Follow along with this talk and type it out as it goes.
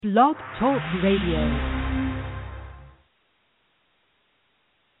Blog Talk Radio.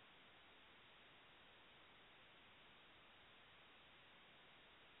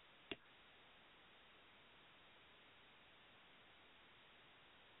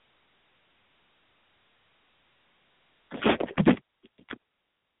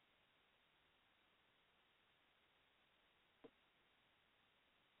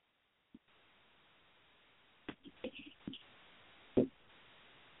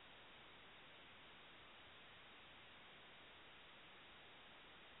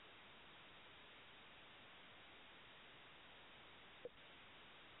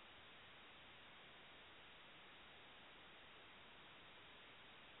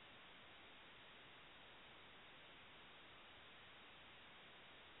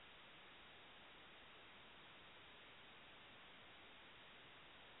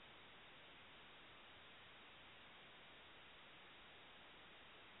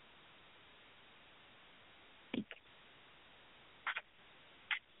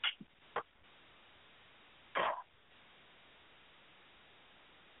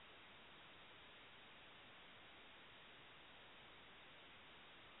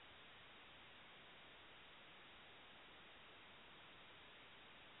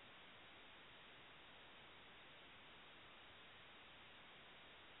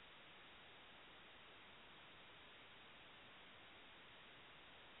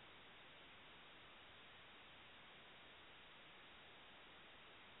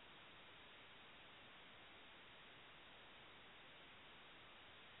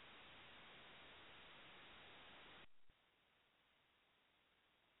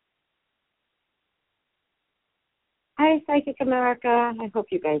 Hi, Psychic America. I hope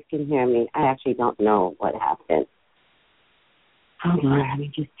you guys can hear me. I actually don't know what happened. Hold on, let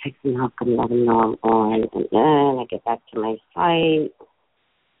me just text Malcolm, let him know I'm on, and then I get back to my site.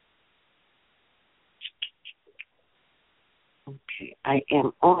 Okay, I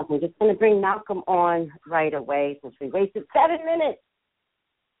am on. We're just going to bring Malcolm on right away since we wasted 7 minutes.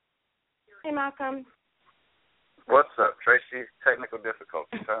 Hey, Malcolm. What's up, Tracey? Technical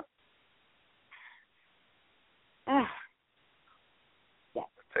difficulties, huh? Yes.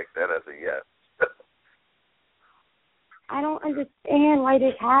 Take that as a yes. I don't understand why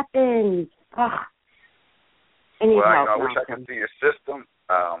this happens. I need well, help, I wish I Malcolm. could see your system,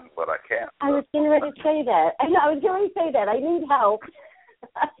 but I can't. I was getting ready to say that. I was going to say that. I need help.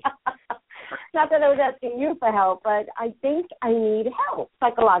 Not that I was asking you for help, but I think I need help,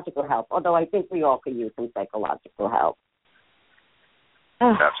 psychological help, although I think we all could use some psychological help.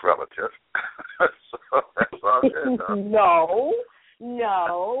 That's relative. So that's all good, huh? No,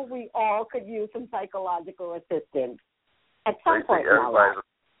 we all could use some psychological assistance at some point in our life.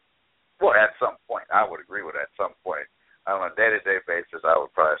 Well, at some point, I would agree with at some point. On a day-to-day basis, I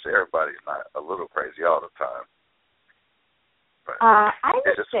would probably say everybody's not a little crazy all the time. But I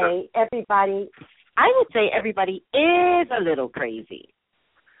would say everybody is a little crazy.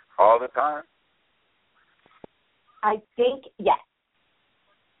 All the time? I think, yes.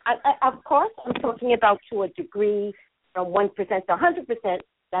 Of course, I'm talking about to a degree from 1% to 100%.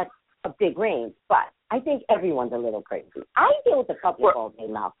 That's a big range, but I think everyone's a little crazy. I deal with the public all day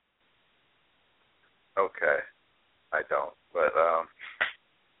now. Okay, I don't, but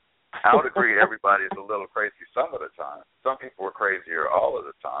I would agree everybody is a little crazy some of the time. Some people are crazier all of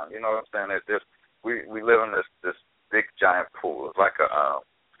the time. You know what I'm saying? We live in this big giant pool. It's like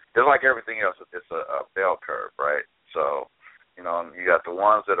it's like everything else. It's a bell curve, right? So. You know, you got the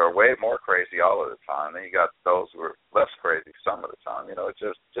ones that are way more crazy all of the time. Then you got those who are less crazy some of the time. You know, it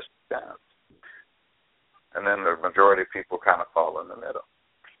just depends. And then the majority of people kind of fall in the middle.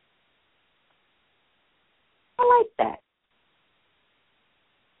 I like that.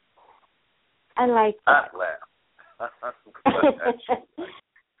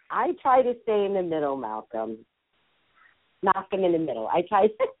 I try to stay in the middle, Malcolm. Knock him in the middle. I try.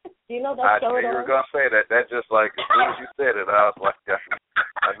 Do you know that show? I knew you were going to say that. That just like, as soon as you said it, I was like,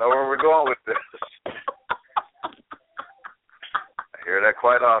 I know where we're going with this. I hear that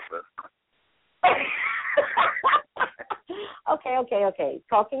quite often. Okay.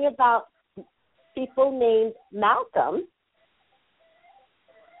 Talking about people named Malcolm,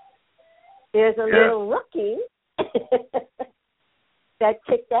 there's a little rookie that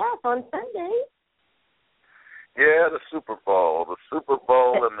kicked ass on Sunday. Yeah, the Super Bowl and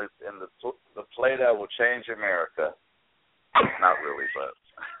the play that will change America. Not really, but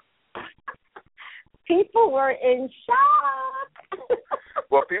people were in shock.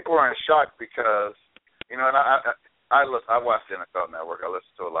 Well, people were in shock because, you know, and I watch the NFL Network. I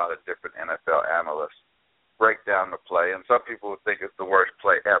listen to a lot of different NFL analysts break down the play, and some people would think it's the worst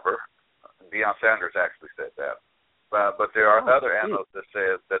play ever. Deion Sanders actually said that. But there are other analysts that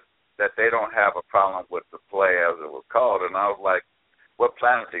says that they don't have a problem with the play as it was called, and I was like, what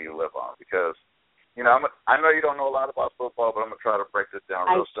planet do you live on? Because, you know, I know you don't know a lot about football, but I'm going to try to break this down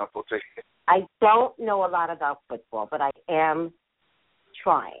real simple to you. I don't know a lot about football, but I am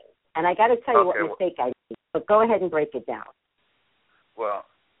trying. And I got to tell you what mistake I made, but go ahead and break it down. Well,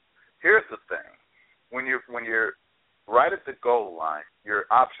 here's the thing. When you're right at the goal line, your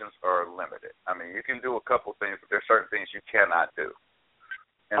options are limited. I mean, you can do a couple things, but there's certain things you cannot do.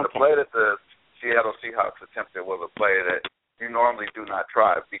 And the play that the Seattle Seahawks attempted was a play that you normally do not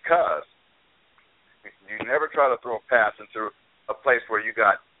try, because you never try to throw a pass into a place where you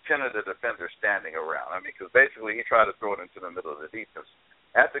got 10 of the defenders standing around. I mean, because basically he tried to throw it into the middle of the defense.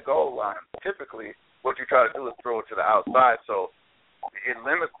 At the goal line, typically what you try to do is throw it to the outside, so it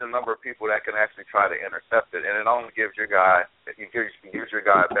limits the number of people that can actually try to intercept it, and it only gives your guy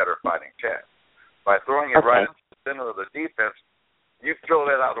a better fighting chance. By throwing it right into the center of the defense, you throw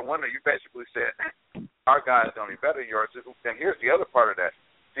that out the window. You basically said, our guys don't need better yards. And here's the other part of that.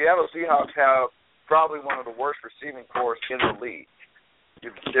 Seattle Seahawks have probably one of the worst receiving corps in the league.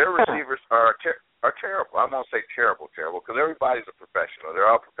 Their receivers are terrible. I won't say terrible, because everybody's a professional. They're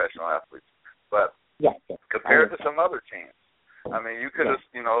all professional athletes. But compared to some other teams, I mean, you could have,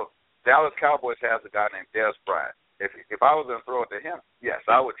 you know, Dallas Cowboys has a guy named Dez Bryant. If I was going to throw it to him, yes,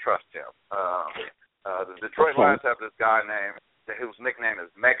 I would trust him. The Detroit Lions have this guy named, whose nickname is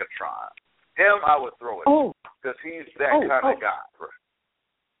Megatron. Him, I would throw it because he's that kind of guy.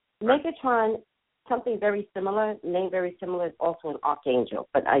 Megatron, something very similar, name very similar, is also an archangel.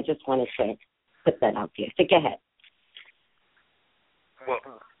 But I just wanted to put that out there. So go ahead. Well,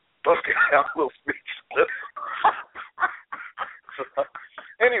 okay, I'm a little speechless.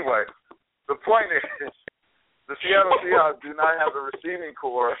 Anyway, the point is, the Seattle Seahawks do not have the receiving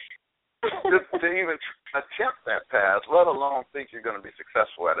corps to even attempt that pass, let alone think you're going to be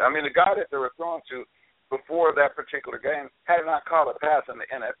successful at it. I mean, the guy that they were throwing to before that particular game had not caught a pass in the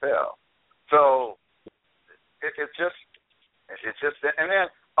NFL. So it's just, and then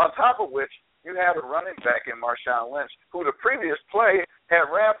on top of which, you had a running back in Marshawn Lynch, who the previous play had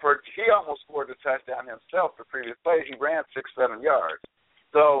ran for, he almost scored a touchdown himself the previous play. He ran 6-7 yards.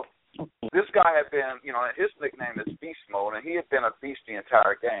 So this guy had been, you know, his nickname is Beast Mode, and he had been a beast the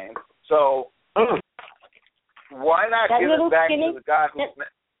entire game. So why not give it back to the guy who's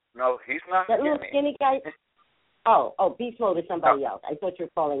no, he's not that skinny. Little skinny guy. Oh, Beast Mode is somebody else. I thought you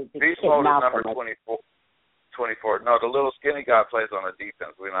were calling the Beast kid Mode is Malcolm. number 24. No, the little skinny guy plays on the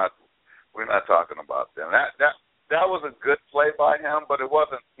defense. We're not talking about them. That was a good play by him, but it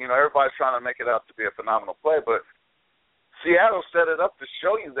wasn't. You know, everybody's trying to make it out to be a phenomenal play, but Seattle set it up to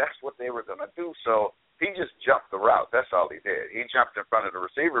show you that's what they were going to do. So he just jumped the route. That's all he did. He jumped in front of the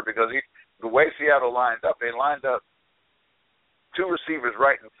receiver because the way Seattle lined up, they lined up two receivers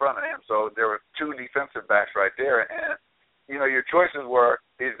right in front of him. So there were two defensive backs right there, and you know, your choices were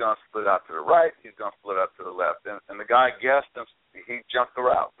he's going to split out to the right, he's going to split out to the left. And the guy guessed, and he jumped the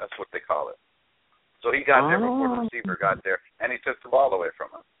route. That's what they call it. So he got there before the receiver got there, and he took the ball away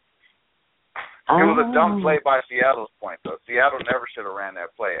from him. It was a dumb play by Seattle's point, though. Seattle never should have ran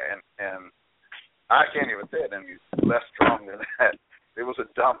that play, and I can't even say it any less strong than that. It was a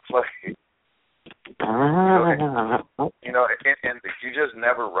dumb play. You know, and you just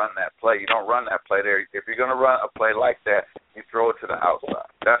never run that play. You don't run that play there. If you're going to run a play like that, you throw it to the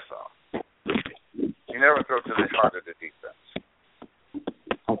outside. That's all. You never throw it to the heart of the defense.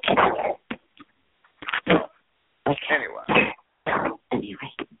 Anyway.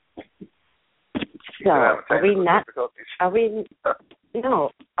 So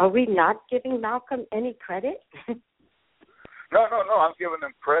are we not giving Malcolm any credit? No. I'm giving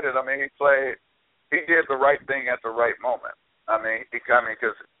him credit. I mean, he did the right thing at the right moment. I mean, because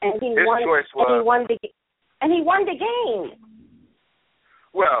his choice was. And he won the game.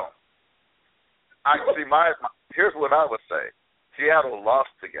 Well, here's what I would say. Seattle lost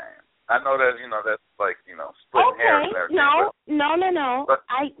the game. I know that, you know, that's like, you know, splitting hairs and everything. No. But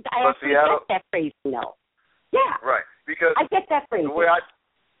I actually Seattle, get that phrase, no. Yeah. Right. Because I get that phrase. The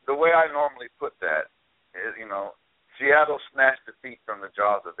way I normally put that is, you know, Seattle snatched defeat from the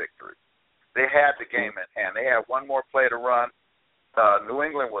jaws of victory. They had the game at hand. They had one more play to run. New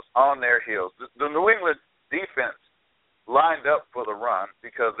England was on their heels. The New England defense lined up for the run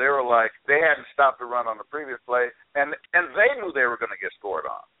because they were like, they hadn't stopped the run on the previous play, and they knew they were going to get scored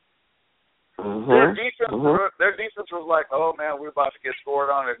on. Their defense was like, oh, man, we're about to get scored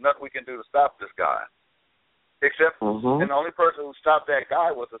on. There's nothing we can do to stop this guy. Except, and the only person who stopped that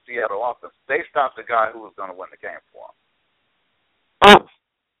guy was the Seattle offense. They stopped the guy who was going to win the game for them.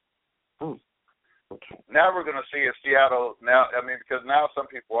 Okay. Now we're going to see if Seattle, because now some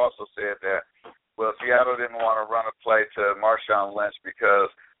people also said that, well, Seattle didn't want to run a play to Marshawn Lynch because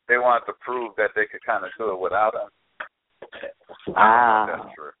they wanted to prove that they could kind of do it without him. Wow.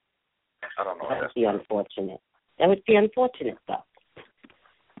 That's true. I don't know. That would be unfortunate. That would be unfortunate, though.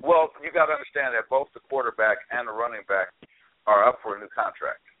 Well, you got to understand that both the quarterback and the running back are up for a new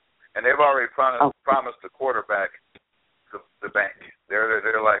contract, and they've already promised the quarterback the bank. They're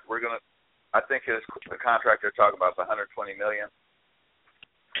like, we're gonna. I think the contract they're talking about is $120 million.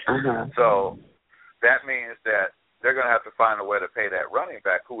 So that means that they're going to have to find a way to pay that running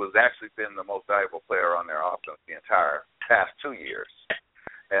back, who has actually been the most valuable player on their offense the entire past 2 years.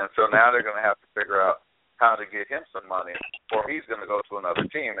 And so now they're going to have to figure out how to get him some money, or he's going to go to another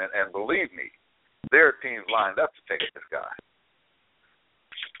team. And believe me, there are teams lined up to take this guy.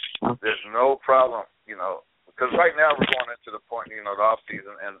 There's no problem, because right now we're going into the point, the off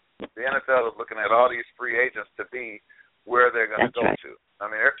season, and the NFL is looking at all these free agents to be where they're going to go to. I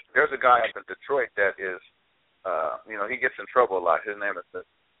mean, there's a guy up in Detroit that is, he gets in trouble a lot. His name is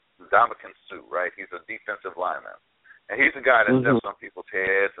Dominican Sue, right? He's a defensive lineman, and he's the guy that steps on people's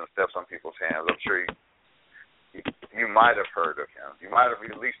heads and steps on people's hands. I'm sure you might have heard of him. You might have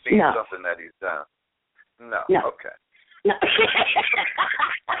at least seen something that he's done. No. Okay. No.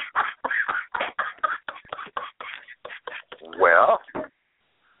 Well,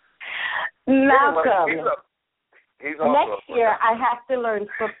 Malcolm, he's next year I have to learn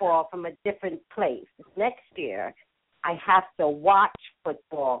football from a different place. Next year I have to watch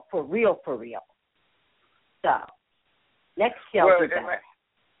football for real. So, next year I'll do better.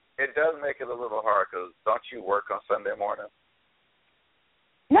 It does make it a little hard because don't you work on Sunday morning?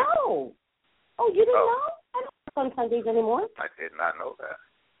 No. Oh, you didn't know? I don't work on Sundays anymore. I did not know that.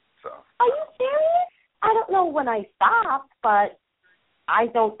 So. Are you serious? I don't know when I stopped, but I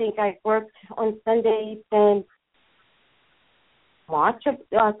don't think I've worked on Sundays since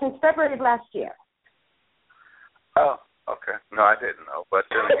since February of last year. Oh, okay. No, I didn't know. But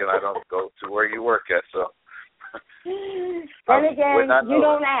then again, I don't go to where you work at, so. Then again, you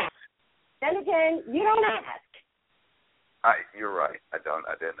don't ask. You're right. I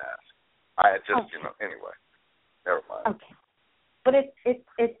didn't ask. I had just, anyway. Never mind. Okay. But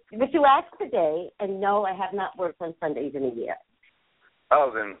but you asked today, and no, I have not worked on Sundays in a year.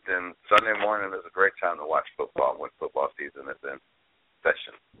 Oh, then Sunday morning is a great time to watch football when football season is in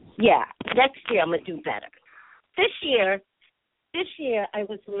session. Yeah, next year I'm going to do better. This year I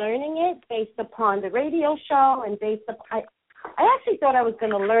was learning it based upon the radio show and based upon, I actually thought I was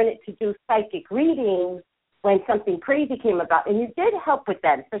going to learn it to do psychic readings when something crazy came about. And you did help with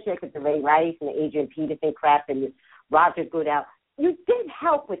that, especially like with the Ray Rice and the Adrian Peterson crap and the Roger Goodell. You did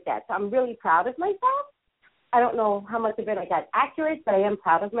help with that, so I'm really proud of myself. I don't know how much of it I got accurate, but I am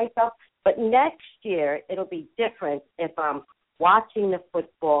proud of myself. But next year, it'll be different if I'm watching the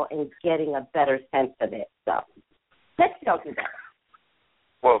football and getting a better sense of it. So next year I'll do better.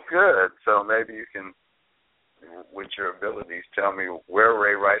 Well, good. So maybe you can, with your abilities, tell me where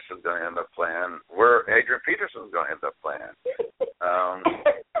Ray Rice is going to end up playing, where Adrian Peterson is going to end up playing.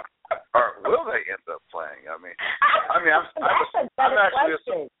 Or will they end up playing?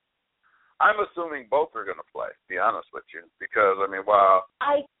 I'm assuming both are going to play, to be honest with you, because, while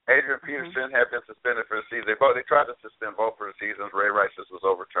Adrian Peterson had been suspended for the season, they tried to suspend both for the seasons. Ray Rice's was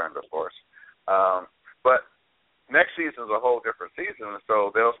overturned, of course. But next season is a whole different season,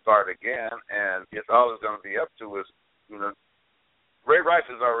 so they'll start again, and it's all it's going to be up to is, Ray Rice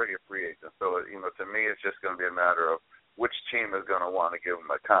is already a free agent, so, to me it's just going to be a matter of which team is going to want to give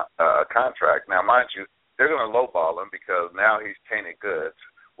him a contract. Now, mind you, they're going to lowball him because now he's tainted goods,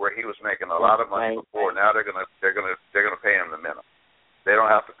 where he was making a lot of money before. Now they're going to pay him the minimum. They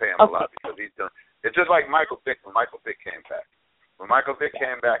don't have to pay him a lot because he's done. It's just like Michael Vick when Michael Vick came back. When Michael Vick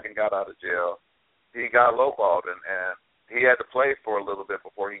came back and got out of jail, he got lowballed and he had to play for a little bit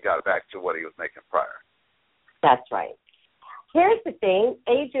before he got back to what he was making prior. That's right. Here's the thing.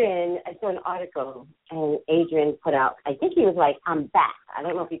 Adrian, I saw an article, and Adrian put out, I think he was like, I'm back. I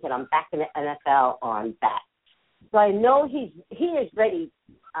don't know if he said I'm back in the NFL or I'm back. So I know he is ready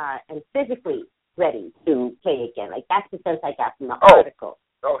and physically ready to play again. Like, that's the sense I got from the article.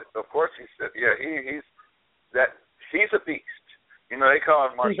 Oh, of course he said. Yeah, he's a beast. They call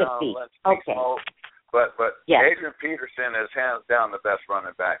him Marshawn Lynch beast mode. But Adrian Peterson is hands down the best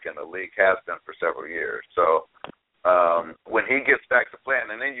running back in the league, has been for several years. So when he gets back to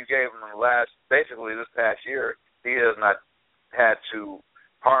playing, and then you gave him basically this past year, he has not had to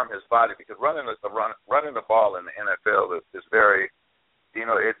harm his body, because running the ball in the NFL is very,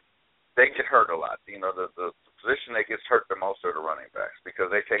 they get hurt a lot. The position that gets hurt the most are the running backs,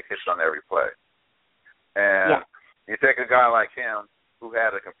 because they take hits on every play. And you take a guy like him who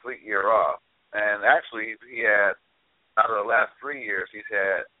had a complete year off, and actually he had, out of the last 3 years, he's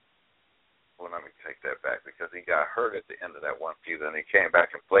had, well, let me take that back, because he got hurt at the end of that one season, and he came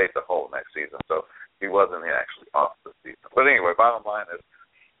back and played the whole next season, so he wasn't actually off the season. But anyway, bottom line is,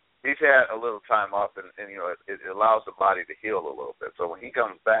 he's had a little time off, and it allows the body to heal a little bit. So when he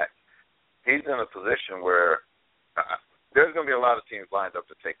comes back, he's in a position where there's going to be a lot of teams lined up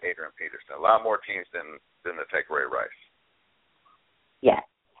to take Adrian Peterson, a lot more teams than to take Ray Rice. Yeah.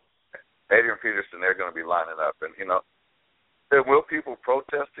 Adrian Peterson, they're going to be lining up. And, will people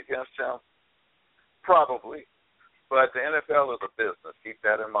protest against him? Probably. But the NFL is a business. Keep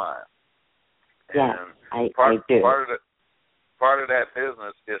that in mind. Yeah, and I do. Part of that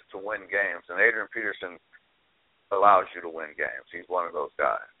business is to win games, and Adrian Peterson allows you to win games. He's one of those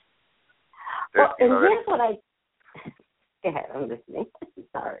guys. Well, and here's what I... Go ahead, I'm listening.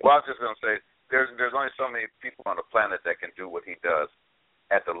 Sorry. Well, I was just going to say, there's only so many people on the planet that can do what he does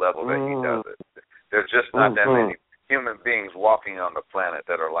at the level that he does it. There's just not that many human beings walking on the planet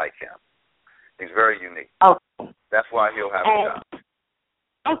that are like him. He's very unique. Okay. That's why he'll have a job.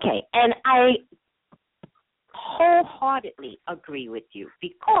 Okay, and I wholeheartedly agree with you,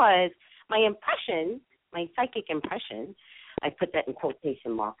 because my psychic impression, I put that in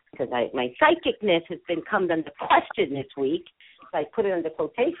quotation marks because my psychicness has been come under question this week, so I put it under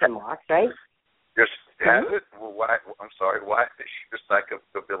quotation marks, right? Has it? Well, why? I'm sorry. Why did your psychic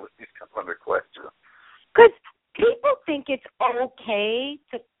abilities come under question? Because people think it's okay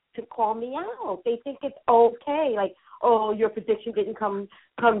to call me out. They think it's okay, like, oh, your prediction didn't come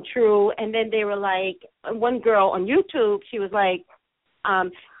true. And then they were like, one girl on YouTube, she was like,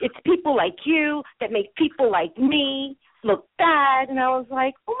 it's people like you that make people like me look bad. And I was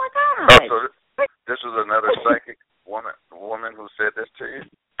like, oh, my God. Oh, so this was another psychic woman who said this to you?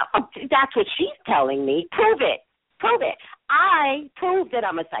 That's what she's telling me. Prove it. I prove that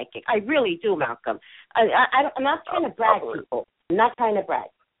I'm a psychic. I really do, Malcolm. I'm not trying to brag, people. I'm not trying to brag.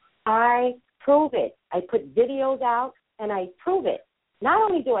 I prove it. I put videos out, and I prove it. Not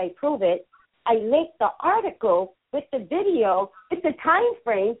only do I prove it, I link the article with the video with the time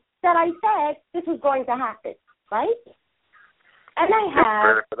frame that I said this was going to happen, right? And I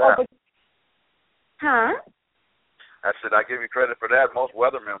have... I said, I give you credit for that. Most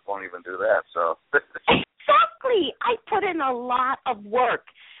weathermen won't even do that, so... Exactly. I put in a lot of work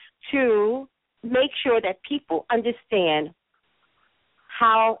to make sure that people understand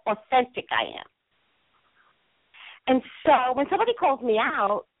how authentic I am. And so when somebody calls me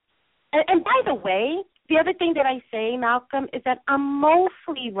out, and by the way, the other thing that I say, Malcolm, is that I'm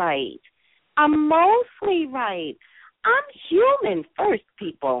mostly right. I'm human first,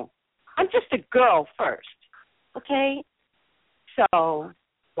 people. I'm just a girl first, okay? So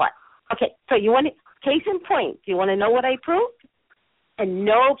what? Okay, so you want to, case in point, do you want to know what I proved? And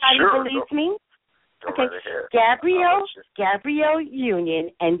nobody believes me? Okay, Gabrielle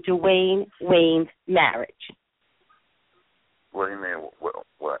Union and Dwayne Wayne's marriage. What do you mean? What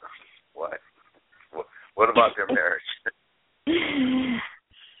about their marriage?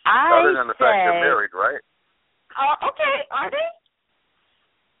 Other than the fact they're married, right? Okay, are they?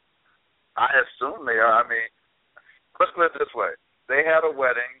 I assume they are. I mean, let's put it this way. They had a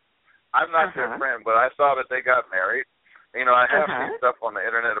wedding. I'm not their friend, but I saw that they got married. I have seen stuff on the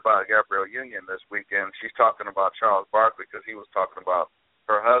internet about Gabrielle Union this weekend. She's talking about Charles Barkley because he was talking about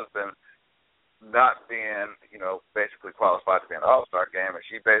her husband not being, basically qualified to be an all-star game, and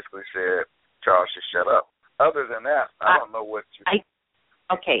she basically said Charles should shut up. Other than that, I don't know what you...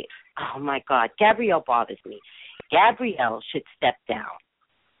 Okay. Oh, my God. Gabrielle bothers me. Gabrielle should step down.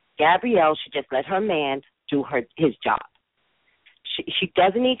 Gabrielle should just let her man do his job. She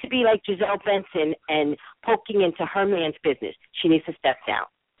doesn't need to be like Giselle Benson and poking into her man's business. She needs to step down.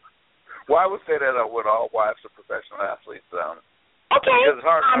 Well, I would say that with all wives of professional athletes. Okay, it's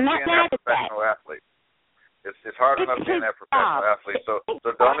hard I'm enough not being mad that at that. professional athlete. It's hard enough being that professional athlete. So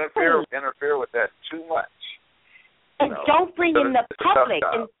don't interfere with that too much. And don't bring in the public.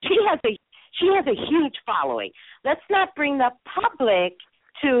 And she has a huge following. Let's not bring the public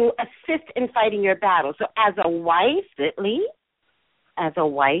to assist in fighting your battle. So as a wife,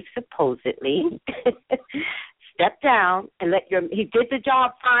 supposedly, step down and he did the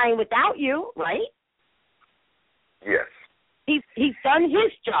job fine without you, right? Yes. He's done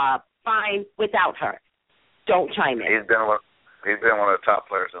his job fine without her. Don't chime in. He's been one of the top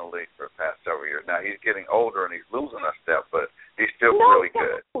players in the league for the past several years. Now he's getting older and he's losing a step, but he's still really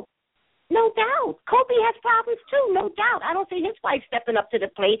good. No doubt. Kobe has problems too, no doubt. I don't see his wife stepping up to the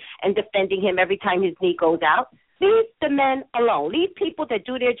plate and defending him every time his knee goes out. Leave the men alone. Leave people that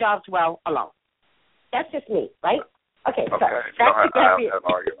do their jobs well alone. That's just me, right? Okay, so back to Gabby. I have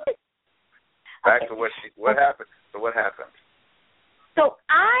an argument. Back to what happened. So what happened? So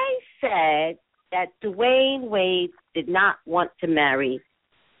I said that Dwayne Wade did not want to marry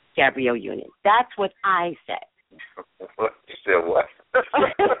Gabrielle Union. That's what I said. What? You said what? That's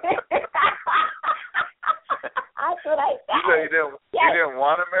what I said. You said he didn't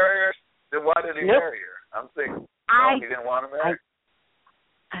want to marry her? Then why did he marry her? I'm thinking, he didn't want to marry her?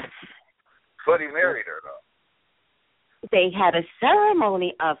 But he married her, though. They had a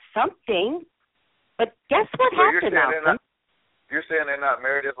ceremony of something, but guess what happened, Malcolm? You're saying they're not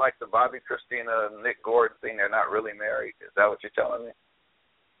married? It's like the Bobby Christina, Nick Gordon thing. They're not really married. Is that what you're telling me?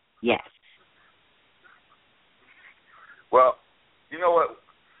 Yes. Well, you know what?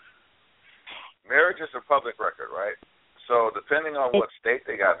 Marriage is a public record, right? So depending on what state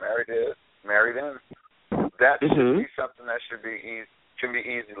they got married in, that should be something that can be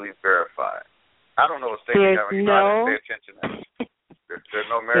easily verified. I don't know what state they got married. I didn't pay attention to that. There's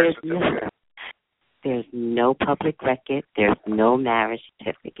no marriage certificate. There's no public record. There's no marriage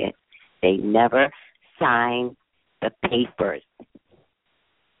certificate. They never signed the papers.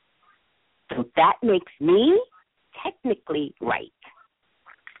 So that makes me technically right.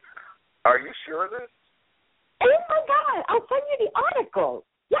 Are you sure of this? Oh, my God. I'll send you the article.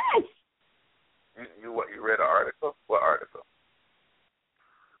 Yes. You read an article? What article?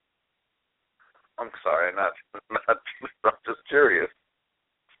 I'm sorry, not I'm just curious.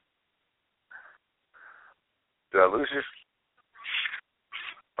 Did I lose you?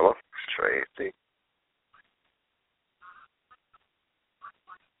 Hello? Tracey?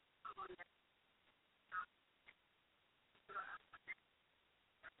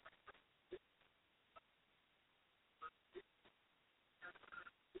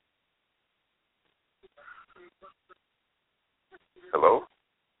 Hello?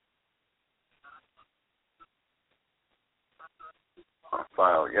 Not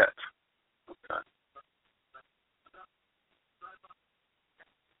file yet. Okay.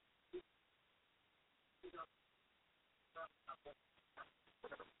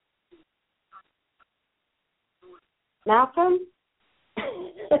 Malcolm?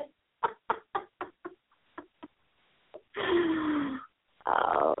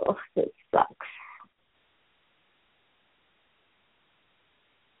 Oh, this sucks.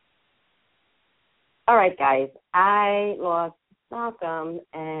 All right, guys. I lost Malcolm,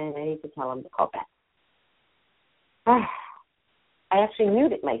 and I need to tell him to call back. I actually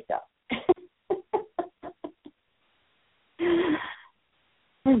muted myself.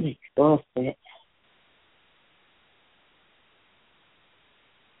 I'm exhausted.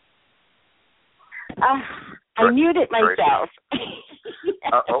 I muted myself.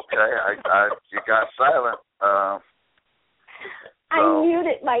 Okay, you got silent. I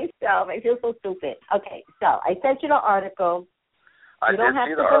muted myself. I feel so stupid. Okay, so I sent you the article. You don't have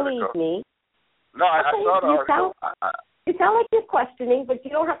to believe me. No, I saw the article. You sound like you're questioning, but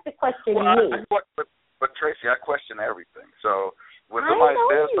you don't have to question me. But Tracey, I question everything. So when somebody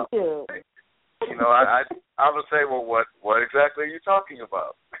says something, you know, I would say, well, what exactly are you talking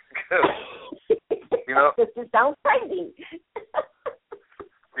about? You know, this sounds crazy.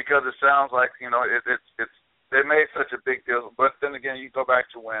 Because it sounds like, you know, it's they made such a big deal. But then again, you go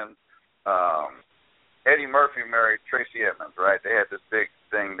back to when Eddie Murphy married Tracey Edmonds, right? They had this big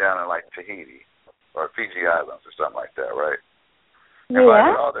thing down in like Tahiti or Fiji Islands or something like that, right?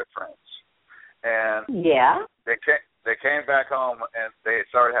 Invited all their friends. And they came back home and they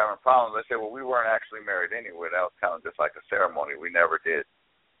started having problems. They said, well, we weren't actually married anyway. That was kind of just like a ceremony. We never did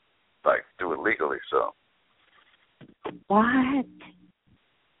like do it legally. So what?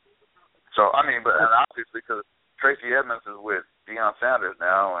 So I mean, but and obviously because Tracey Edmonds is with Deion Sanders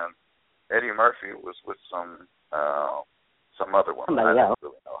now, and Eddie Murphy was with some other woman. Somebody else.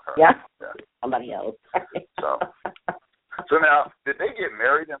 Don't really know her. Yeah. Somebody else. So now, did they get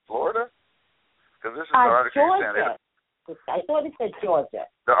married in Florida? Because this is the article you're saying. I thought it said Georgia.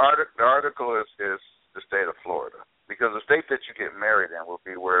 The article is the state of Florida, because the state that you get married in will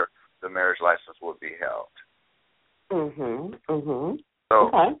be where the marriage license will be held. So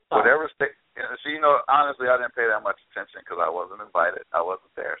whatever state. So, you know, honestly, I didn't pay that much attention because I wasn't invited. I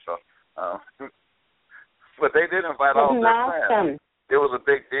wasn't there. So, but they did invite all their friends. It was a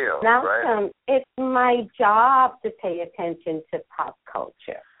big deal, right? It's my job to pay attention to pop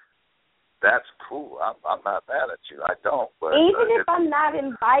culture. That's cool. I'm not mad at you. I don't. But even if I'm not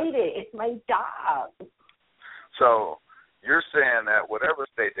invited, it's my job. So you're saying that whatever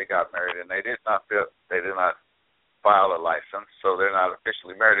state they got married in, they did not file a license, so they're not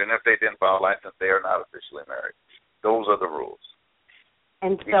officially married. And if they didn't file a license, they are not officially married. Those are the rules.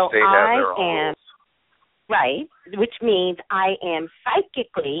 And Each so state has their own am rules. right, which means I am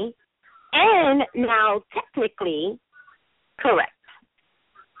psychically and now technically correct.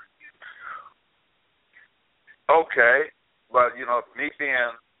 Okay, but me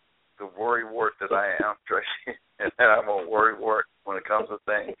being the worrywart that I am, Tracy, and I'm a worrywart when it comes to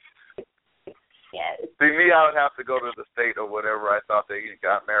things. Yes. See, me, I would have to go to the state or whatever I thought they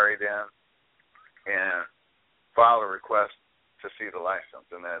got married in and file a request to see the license.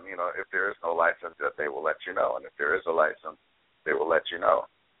 And then, if there is no license, that they will let you know. And if there is a license, they will let you know.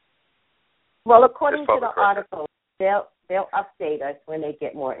 Well, according to the record. article, they'll update us when they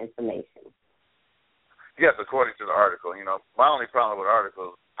get more information. Yes, according to the article. My only problem with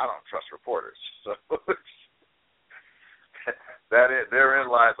articles, I don't trust reporters. So therein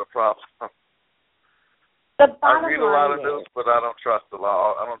lies a problem. The I bottom read a lot line of news, but I don't trust the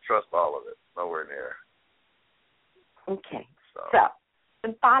law. I don't trust all of it. Nowhere near. Okay. So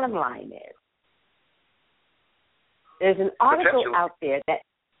the bottom line is, there's an article out there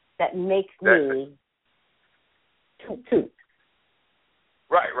that makes me toot.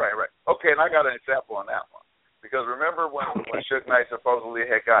 Right. Okay, and I got an example on that one. Because remember when Suge Knight supposedly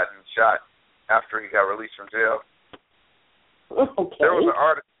had gotten shot after he got released from jail? Okay. There was an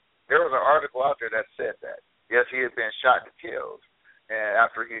article out there that said that. Yes, he had been shot and killed, and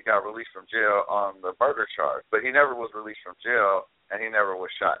after he got released from jail on the murder charge. But he never was released from jail, and he never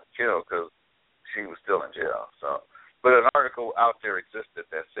was shot and killed because he was still in jail. But an article out there existed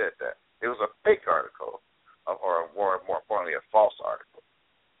that said that. It was a fake article, or more importantly, a false article.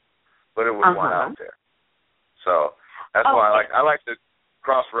 But it was one out there. So that's why I like to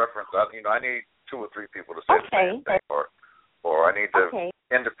cross-reference. I need 2 or 3 people to say the same thing, or I need to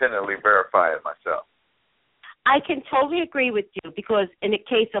independently verify it myself. I can totally agree with you because in the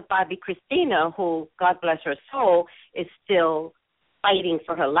case of Bobby Christina, who, God bless her soul, is still fighting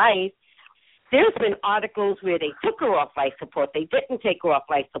for her life, there's been articles where they took her off life support. They didn't take her off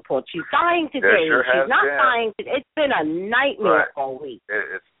life support. She's dying today. Sure She's not been. dying today. It's been a nightmare all week.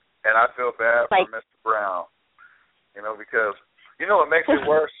 And I feel bad for Mr. Brown, because what makes it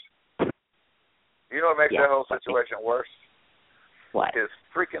worse? What makes that whole situation worse? What? His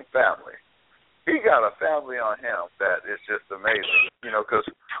freaking family. He got a family on him that is just amazing, because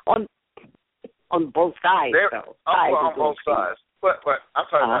on both sides, though. On both sides. But I'm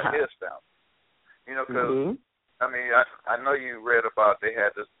talking about his family. Because I know you read about they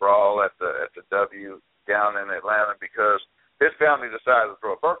had this brawl at the W down in Atlanta because his family decided to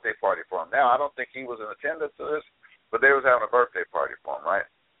throw a birthday party for him. Now I don't think he was in attendance to this, but they was having a birthday party for him, right?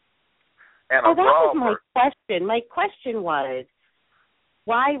 And that was my question. My question was,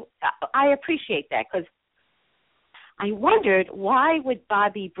 why? I appreciate that because I wondered why would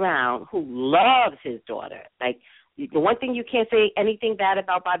Bobby Brown, who loves his daughter, like the one thing you can't say anything bad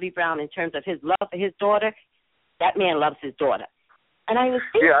about Bobby Brown in terms of his love for his daughter, that man loves his daughter. And I was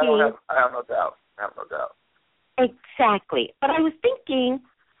thinking, I have no doubt. Exactly. But I was thinking,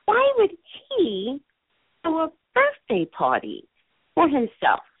 why would he do a birthday party for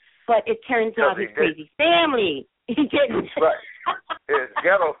himself? But it turns out his crazy family. He didn't. Right. His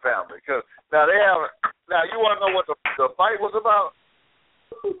ghetto family. Because now you want to know what the fight was about?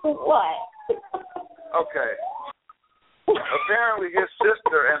 What? Okay. Apparently his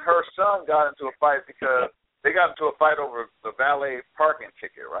sister and her son got into a fight because they got into a fight over the valet parking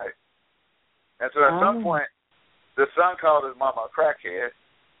ticket, right? And so at some point, the son called his mama a crackhead,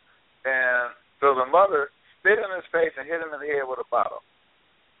 and so the mother spit in his face and hit him in the head with a bottle.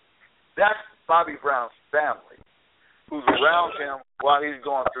 That's Bobby Brown's family, who's around him while he's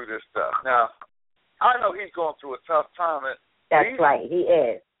going through this stuff. Now, I know he's going through a tough time. That's right, he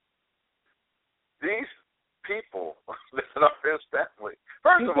is. These people that are his family.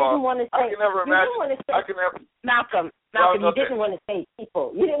 First of all, I can never imagine. Malcolm, you didn't want to say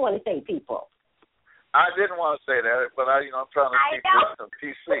people. You didn't want to say people. I didn't want to say that, but I'm trying to keep this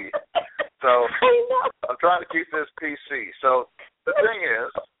PC. So I'm trying to keep this PC. So the thing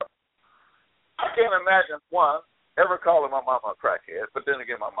is, I can't imagine one ever calling my mama a crackhead, but then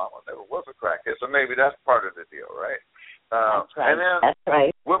again, my mama never was a crackhead, so maybe that's part of the deal, right? That's right. And then that's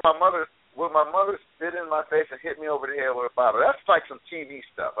right. With my mother spit in my face and hit me over the head with a bottle. That's like some TV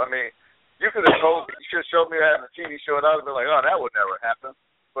stuff. I mean, you could have told me, you should have showed me having a TV show, and I would have been like, oh, that would never happen.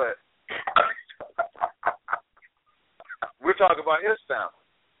 But we're talking about his family.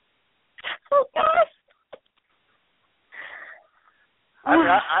 Oh, gosh. I mean,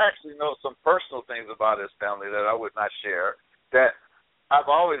 I actually know some personal things about his family that I would not share that I've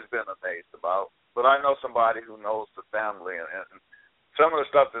always been amazed about. But I know somebody who knows the family, and some of the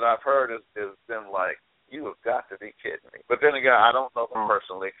stuff that I've heard has been like, you have got to be kidding me. But then again, I don't know them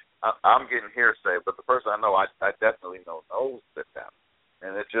personally. I'm getting hearsay, but the person I know, I definitely know knows the family.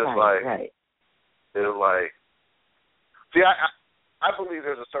 And it's just it's like, see, I believe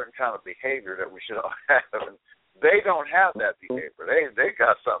there's a certain kind of behavior that we should all have, and they don't have that behavior. They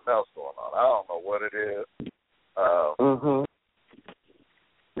got something else going on. I don't know what it is.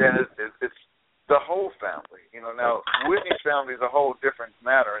 Then it's the whole family. You know, now Whitney's family is a whole different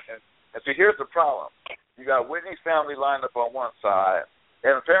matter. And see, here's the problem. You got Whitney's family lined up on one side,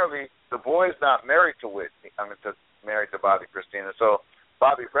 and apparently the boy's not married to Whitney. Married to Bobby Christina. So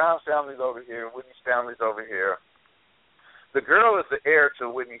Bobby Brown's family's over here, Whitney's family's over here. The girl is the heir to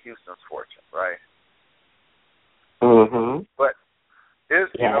Whitney Houston's fortune, right? But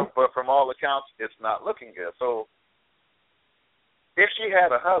but from all accounts, it's not looking good. So if she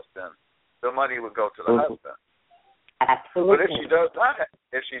had a husband, the money would go to the husband. Absolutely. But if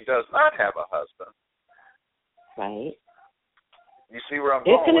she does not have a husband, right? You see where I'm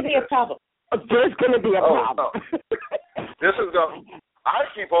going? There's going to be a problem. There's going to be a problem. No. This is going. I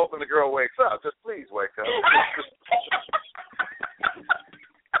keep hoping the girl wakes up. Just please wake up.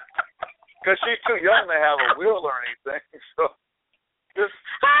 Because she's too young to have a will or anything. So just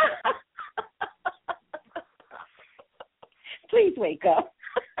please wake up.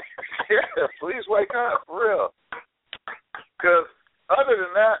 Yeah, please wake up, for real. Because other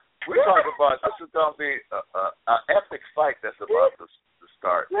than that, we're talking about this is going to be an epic fight that's about to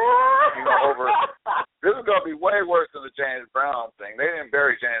start. You know, this is going to be way worse than the James Brown thing. They didn't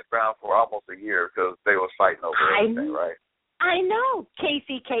bury James Brown for almost a year because they were fighting over everything, right? I know.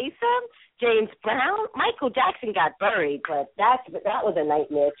 Casey Kasem, James Brown, Michael Jackson got buried, but that was a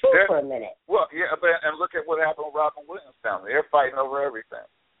nightmare too for a minute. Well, yeah, and look at what happened with Robin Williams' family. They're fighting over everything.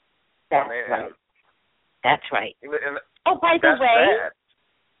 That's right. That's right. And by the way,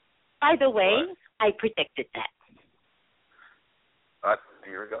 what? I predicted that.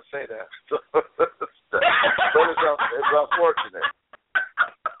 You were going to say that. But it's unfortunate.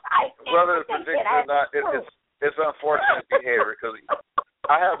 Whether it's predicted or not, it's unfortunate behavior because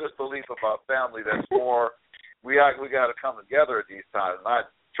I have this belief about family that's more we got to come together at these times,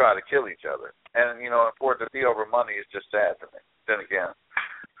 not try to kill each other. And for it to be over money is just sad to me. Then again,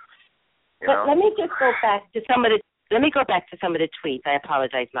 let me just go back to some of the. Let me go back to some of the tweets. I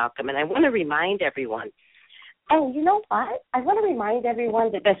apologize, Malcolm, and I want to remind everyone. Oh, you know what? I want to remind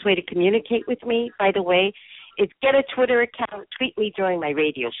everyone the best way to communicate with me, by the way, is get a Twitter account, tweet me during my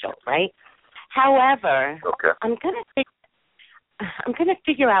radio show, right? However, I'm gonna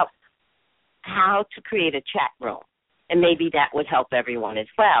figure out how to create a chat room, and maybe that would help everyone as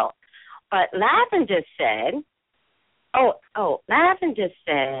well. But Lavender said,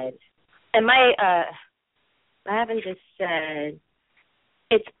 Lavender said,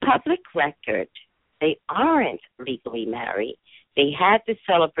 it's public record. They aren't legally married. They had the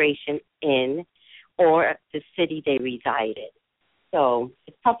celebration in or the city they resided. So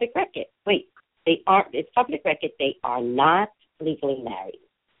it's public record. Wait. It's public record. They are not legally married.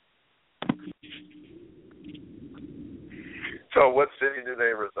 So what city do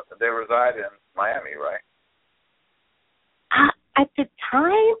they reside? They reside in Miami, right? At the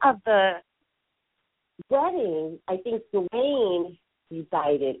time of the wedding, I think Dwayne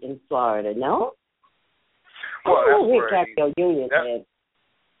resided in Florida, no? Well,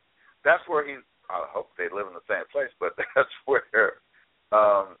 that's where he, I hope they live in the same place, but that's where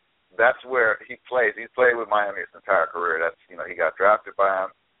he plays. He's played with Miami his entire career. That's he got drafted by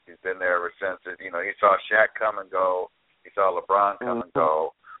him. He's been there ever since. He saw Shaq come and go. He saw LeBron come and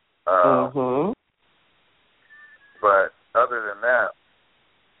go. But other than that,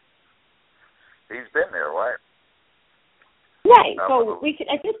 he's been there, right? Right. So we can,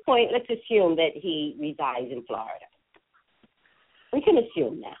 at this point, let's assume that he resides in Florida. We can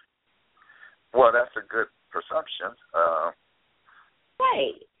assume that. Well, that's a good presumption.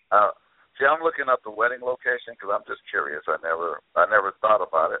 Right. See, I'm looking up the wedding location because I'm just curious. I never thought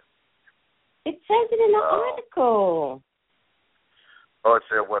about it. It says it in the article. Oh, it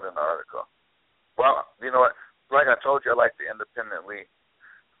said what in the article? Well, you know what? Like I told you, I like to independently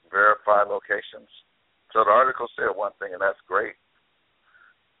verify locations. So the article said one thing, and that's great.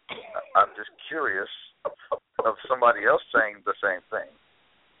 I'm just curious of somebody else saying the same thing.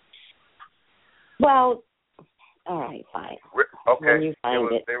 Well, all right, fine. Okay,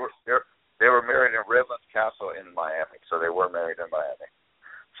 they were married in Redlands Castle in Miami, so they were married in Miami.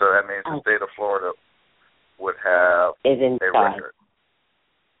 So that means the state of Florida would have a record.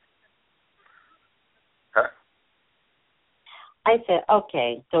 I said,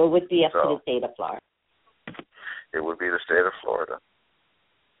 okay, so it would be up to the state of Florida. It would be the state of Florida.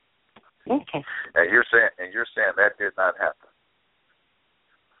 Okay. And you're saying that did not happen.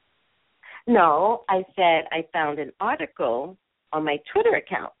 No, I said I found an article on my Twitter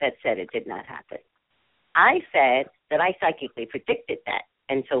account that said it did not happen. I said that I psychically predicted that.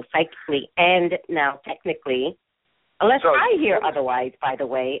 And so psychically and now technically, unless I hear otherwise, by the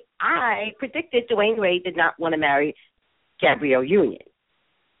way, I predicted Dwayne Wade did not want to marry Gabrielle Union.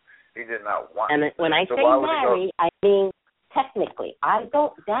 He did not want. And when I say marry, I mean technically. I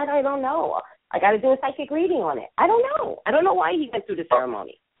don't know. I got to do a psychic reading on it. I don't know. I don't know why he went through the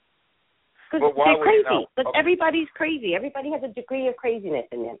ceremony. Because they're crazy. But everybody's crazy. Everybody has a degree of craziness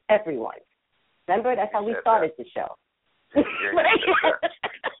in them. Everyone. Remember, that's how we started the show.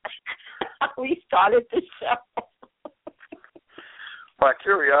 We started the show. My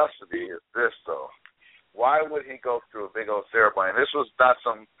curiosity is this, though. Why would he go through a big old ceremony? And this was not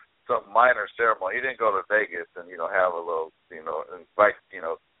some minor ceremony. He didn't go to Vegas and, have a little, invite,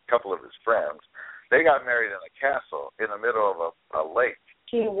 a couple of his friends. They got married in a castle in the middle of a lake.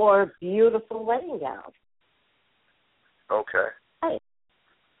 She wore a beautiful wedding gown. Okay. Right.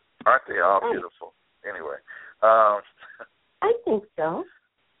 Aren't they all beautiful? Anyway. I think so.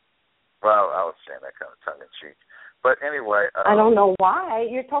 Well, I was saying that kind of tongue-in-cheek. But anyway. I don't know why.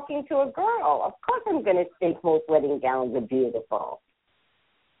 You're talking to a girl. Of course I'm going to think most wedding gowns are beautiful.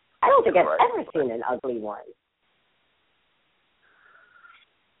 I don't think I've ever seen an ugly one.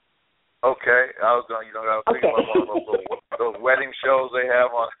 Okay. I was thinking about those wedding shows they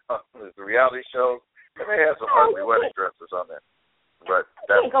have on the reality shows. They may have some ugly wedding dresses on there. But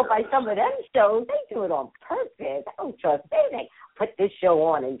I can't go by some of them shows. They do it on purpose. I don't trust them. They put this show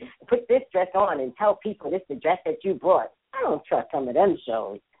on and put this dress on and tell people this is the dress that you brought. I don't trust some of them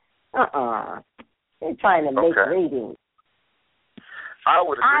shows. They're trying to make ratings. I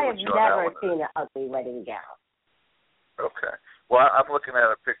would agree I have with you on never that seen an ugly wedding gown. Okay. Well, I'm looking at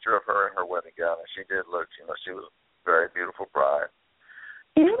a picture of her in her wedding gown, and she did look, she was a very beautiful bride.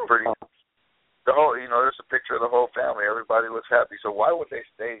 Beautiful. The whole, there's a picture of the whole family. Everybody looks happy. So why would they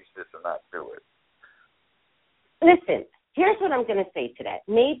stage this and not do it? Listen, here's what I'm going to say to that.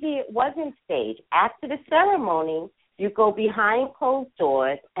 Maybe it wasn't staged. After the ceremony, you go behind closed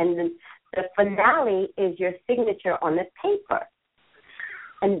doors, and the finale is your signature on the paper.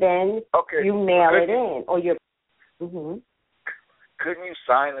 And then you mail it in. Or you're... Mm-hmm. Couldn't you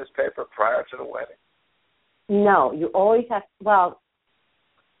sign this paper prior to the wedding? No, you always have... Well,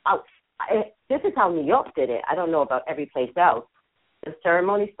 this is how New York did it. I don't know about every place else. The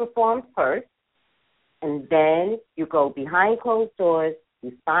ceremony's performed first, and then you go behind closed doors,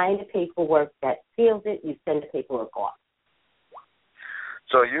 you sign the paperwork that seals it, you send the paperwork off.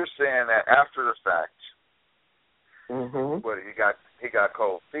 So you're saying that after the fact, what he got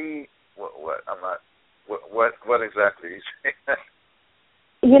cold feet? What exactly are you saying?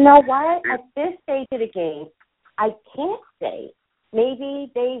 You know what? At this stage of the game, I can't say. Maybe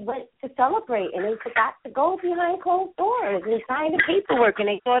they went to celebrate and they forgot to go behind closed doors and sign the paperwork, and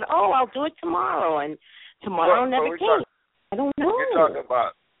they thought, I'll do it tomorrow, and tomorrow never came. I don't know.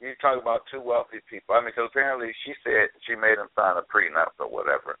 You're talking about two wealthy people. I mean, because apparently she said she made him sign a prenup or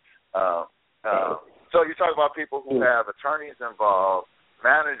whatever. So you're talking about people who have attorneys involved,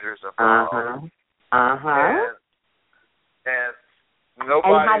 managers involved, and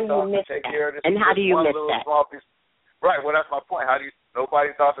nobody thought to take care of this. And how do you miss that? Small piece. Right. Well, that's my point. Nobody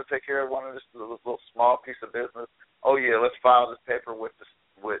thought to take care of one of this little small piece of business? Oh yeah, let's file this paper with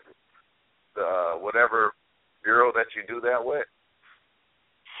whatever bureau that you do that with.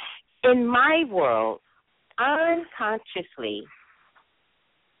 In my world, unconsciously,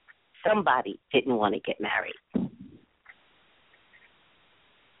 somebody didn't want to get married.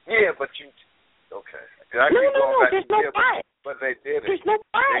 Yeah, but you... Okay. No, there's no fight. But they did it. There's no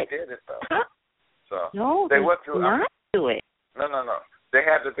fight. They did it, though. Huh? So no, they went through... not do it. No. They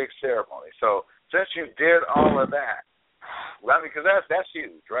had the big ceremony. So since you did all of that, because that's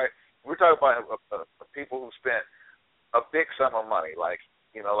huge, right? We're talking about people who spent a big sum of money, like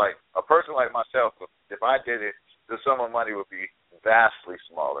a person like myself. If I did it, the sum of money would be vastly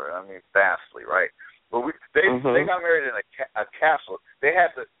smaller. I mean, vastly, right? But they got married in a castle. They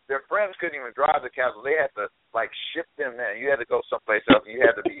had to. Their friends couldn't even drive the castle. They had to ship them in. You had to go someplace else. And you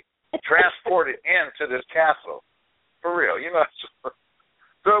had to be transported into this castle, for real.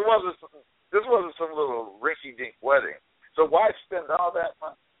 So it wasn't. This wasn't some little rinky-dink wedding. So why spend all that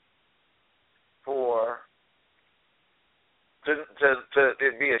money to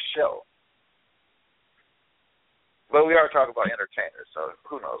it be a show? But we are talking about entertainers, so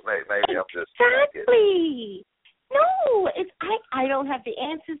who knows? Maybe I'm just exactly. No, I don't have the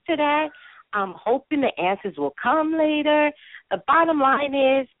answers to that. I'm hoping the answers will come later. The bottom line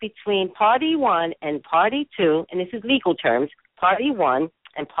is between party one and party two, and this is legal terms, party one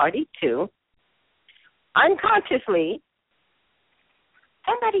and party two, unconsciously,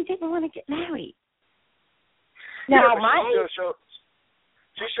 somebody didn't want to get married. Now,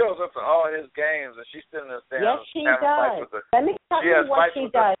 she shows up to all his games, and she's sitting there standing. Yes, she does. Let me tell you what she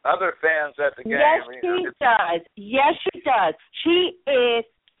does. Other fans at the game. Yes, she does. Yes, she does. She is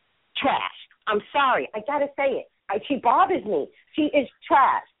trash. I'm sorry. I got to say it. She bothers me. She is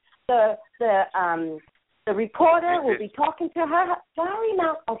trash. The reporter will be talking to her. Sorry,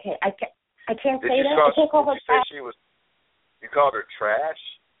 now. Okay, I can't say that. I can't call her trash. You called her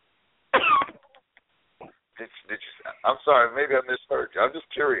trash? Did you? I'm sorry. Maybe I misheard you. I'm just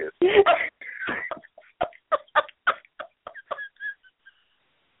curious.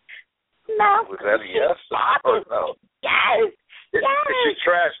 No. Was that a yes or no? Yes. Yes. She's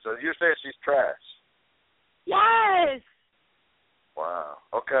trash, though. You're saying she's trash. Yes. Wow.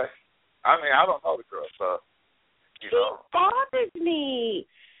 Okay. I mean, I don't know the girl, so She bothers me.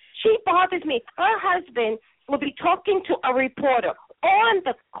 Her husband will be talking to a reporter on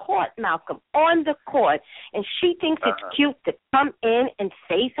the court, Malcolm, on the court, and she thinks it's cute to come in and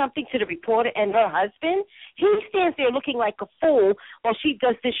say something to the reporter and her husband. He stands there looking like a fool while she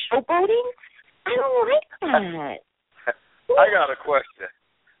does this showboating. I don't like that. I got a question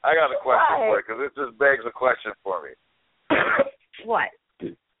for you, because it just begs a question for me. What?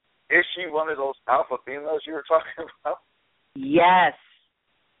 Is she one of those alpha females you were talking about? Yes.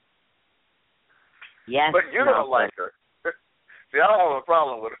 Yes. But you don't like her. See, I don't have a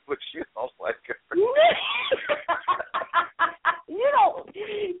problem with her, but you don't like her. You don't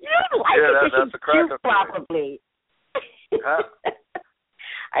like her because she's cute, probably. Huh?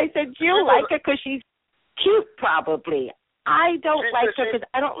 I said you like her because she's cute, probably. I don't like her because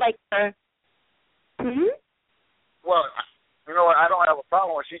I don't like her. Mm-hmm. Well, you know what? I don't have a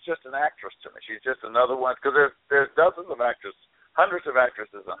problem with her. She's just an actress to me. She's just another one. Because there's dozens of actresses, hundreds of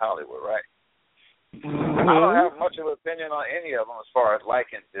actresses in Hollywood, right? Mm-hmm. I don't have much of an opinion on any of them as far as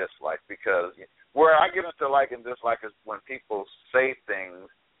like and dislike, because where I get into like and dislike is when people say things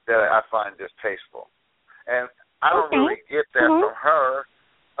that I find distasteful. And I don't really get that from her,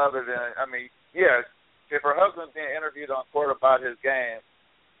 other than, I mean, yeah, if her husband's being interviewed on court about his game,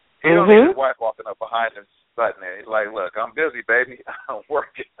 he don't need his wife walking up behind him, butting it. He's like, look, I'm busy, baby. I'm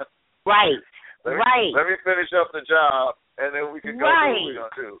working. Right. Let me finish up the job, and then we can go do what we're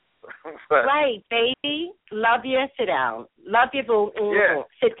going to do. Right, baby. Love you. Sit down. Love you, boo.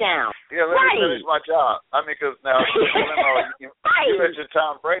 Sit down. Yeah, let me finish my job. I mean, because now, you mentioned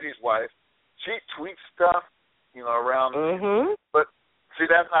Tom Brady's wife. She tweets stuff, around. But, see,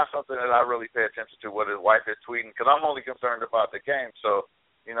 that's not something that I really pay attention to, what his wife is tweeting, because I'm only concerned about the game. So,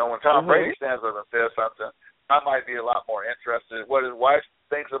 when Tom Brady stands up and says something, I might be a lot more interested. What his wife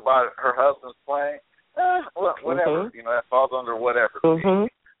thinks about her husband's playing, well, whatever. That falls under whatever.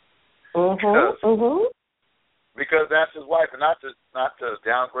 Because that's his wife, and not to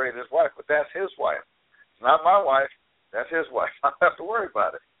downgrade his wife, but that's his wife. It's not my wife. That's his wife. I don't have to worry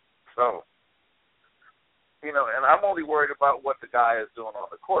about it. So, and I'm only worried about what the guy is doing on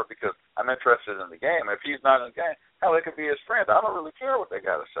the court, because I'm interested in the game. If he's not in the game, hell, it could be his friend. I don't really care what they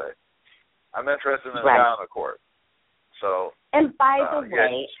got to say. I'm interested in the guy on the court. So. And by the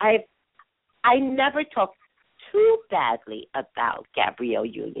way, I never talked too badly about Gabrielle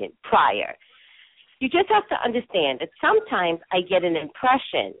Union prior. You just have to understand that sometimes I get an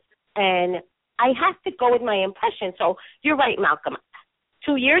impression, and I have to go with my impression. So you're right, Malcolm.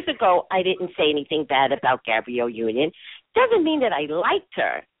 2 years ago, I didn't say anything bad about Gabrielle Union. Doesn't mean that I liked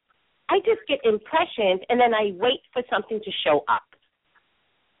her. I just get impressions, and then I wait for something to show up.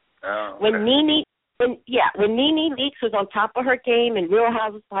 Oh, okay. When Nene Leakes was on top of her game in Real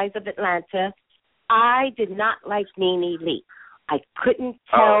Housewives of Atlanta, I did not like Nene Leakes. I couldn't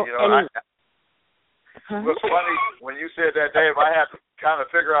tell anyone. It was funny when you said that, Dave. I had to kind of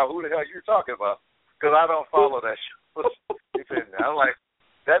figure out who the hell you're talking about, because I don't follow that show. He said, I'm like,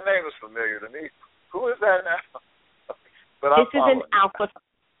 that name is familiar to me. Who is that now? But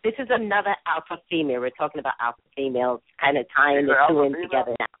This is another alpha female. We're talking about alpha females, kind of tying the two in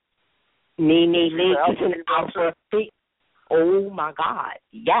together now. Nene Leakes is an alpha female. Oh my God!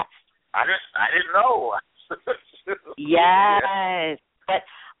 Yes. I didn't know. Yes,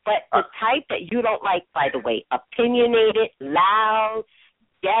 but the type that you don't like, by the way, opinionated, loud,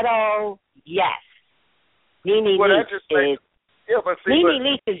 ghetto. Yes. Nene Leakes is. Nene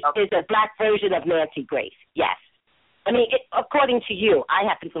Leakes is a black version of Nancy Grace. Yes. I mean, according to you, I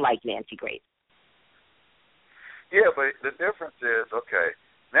happen to like Nancy Grace. Yeah, but the difference is, okay,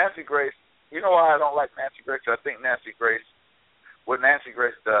 Nancy Grace, you know why I don't like Nancy Grace? I think what Nancy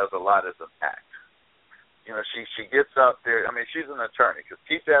Grace does a lot is an act. You know, she gets out there. I mean, she's an attorney, because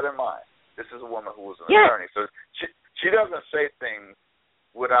keep that in mind. This is a woman who was an attorney. So she doesn't say things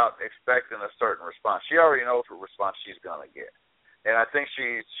without expecting a certain response. She already knows what response she's going to get. And I think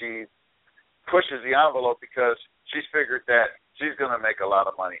she pushes the envelope because she's figured that she's going to make a lot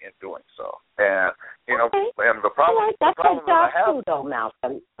of money in doing so. And, you know, and the problem, that's the problem her job that I have, too, though,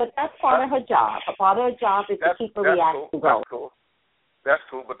 Malcolm. But that's part of her job. A part of her job is to keep her reaction going. That's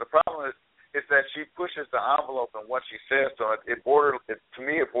cool. But the problem is that she pushes the envelope in what she says. So to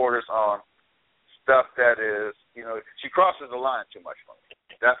me, it borders on stuff that is, you know, she crosses the line too much for me.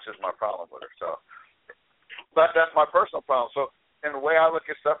 That's just my problem with her. So, but that's my personal problem. So, in the way I look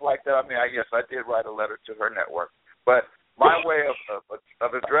at stuff like that, I mean, yes, I did write a letter to her network, but my way of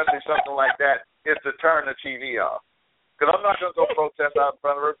addressing something like that is to turn the TV off. Because I'm not going to go protest out in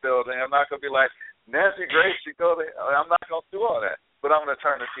front of her building. I'm not going to be like, Nancy Grace, I'm not going to do all that. But I'm going to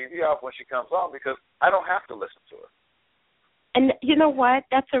turn the TV off when she comes on because I don't have to listen to her. And you know what?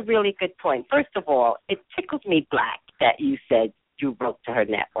 That's a really good point. First of all, it tickles me black that you said you wrote to her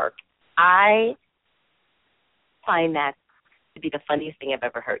network. I find that to be the funniest thing I've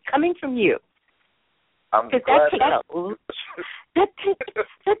ever heard. Coming from you. I'm glad that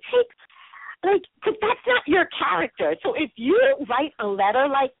takes, like, because that's not your character. So if you write a letter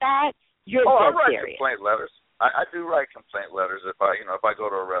like that, you're I dead write serious. complaint letters. I do write complaint letters if I go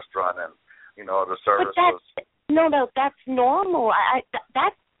to a restaurant and, you know, the service was. No, that's normal. I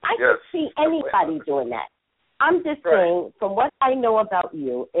can see anybody doing that. I'm just saying, from what I know about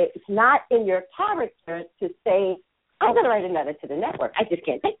you, it's not in your character to say, I'm going to write a letter to the network. I just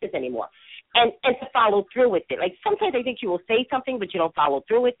can't take this anymore. And to follow through with it. Like, sometimes I think you will say something, but you don't follow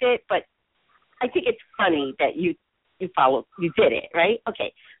through with it. But I think it's funny that you did it, right?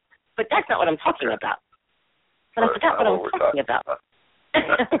 Okay. But that's not what I'm talking about. But I forgot what I was talking about. But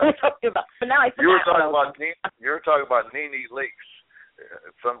now I forgot. You were talking about Nene Leakes,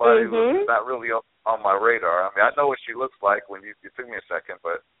 somebody who's not really on my radar. I mean, I know what she looks like. When you took me a second,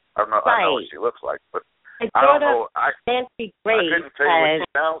 but I know what she looks like. But I don't know. Nancy Grace. I couldn't tell you what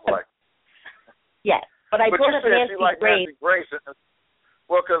she sounds like. Yes, but I brought up Nancy Grace. Nancy Grace.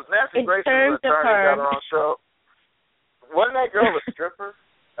 Well, because Nancy Grace is an attorney, got her own show. Wasn't that girl a stripper?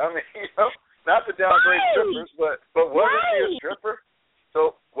 I mean, you know, not to downgrade strippers, but wasn't she a stripper?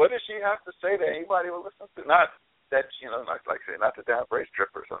 So what does she have to say that anybody will listen to? Not that, you know, like I say, not to downgrade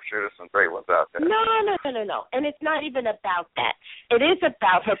strippers. I'm sure there's some great ones out there. No. And it's not even about that. It is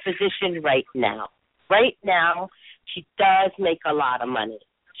about her position right now. Right now, she does make a lot of money.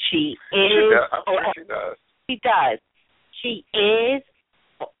 She is. I'm sure she does. She does. She is,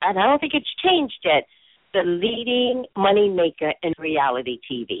 and I don't think it's changed yet, the leading money maker in reality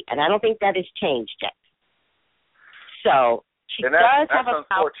TV. And I don't think that has changed yet. So she does have a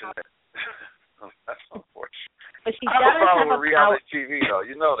unfortunate. That's unfortunate. But she I have a problem with reality TV, TV, though.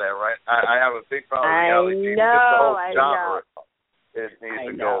 You know that, right? I have a big problem with reality TV. Just the whole genre. It needs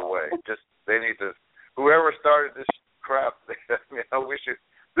to go away. They need to. Whoever started this crap, you know,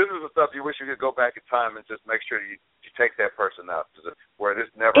 this is the stuff you wish you could go back in time and just make sure you take that person out where this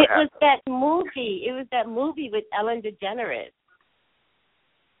never happened. It was that movie with Ellen DeGeneres.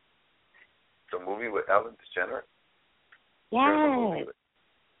 The movie with Ellen DeGeneres? Yes.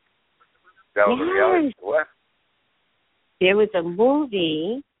 That was a reality. What? There was a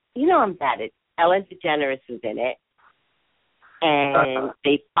movie. You know I'm bad at. Ellen DeGeneres was in it, and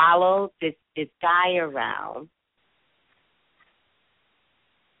they followed this guy around.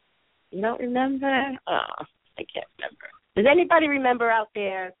 You don't remember? Oh, I can't remember. Does anybody remember out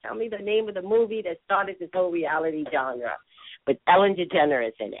there? Tell me the name of the movie that started this whole reality genre with Ellen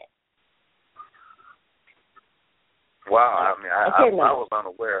DeGeneres in it. Wow, I mean, I was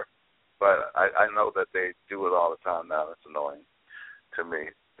unaware, but I know that they do it all the time now. It's annoying to me.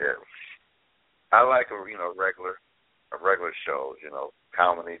 Yeah. I like regular shows, you know,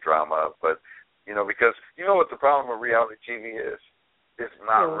 comedy, drama, but because you know what the problem with reality TV is? It's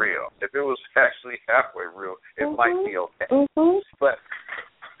not real. If it was actually halfway real, it might be okay. But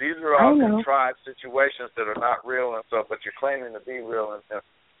these are all contrived situations that are not real, and so, but you're claiming to be real, and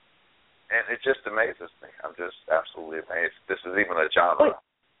it just amazes me. I'm just absolutely amazed. This is even a genre.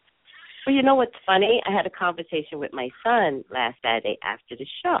 Well, you know what's funny? I had a conversation with my son last Saturday after the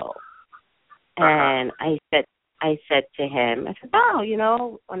show, and I said to him,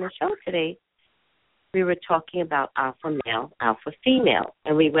 oh, on the show today, we were talking about alpha male, alpha female,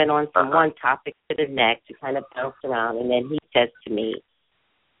 and we went on from one topic to the next to kind of bounce around, and then he says to me,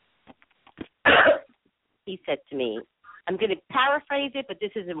 he said to me, I'm going to paraphrase it, but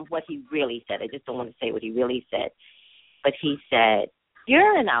this isn't what he really said. I just don't want to say what he really said. But he said,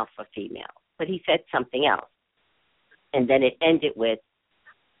 you're an alpha female. But he said something else. And then it ended with,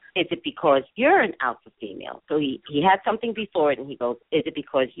 is it because you're an alpha female? So he had something before it, and he goes, is it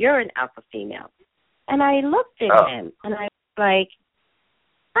because you're an alpha female? And I looked at him, and I was like,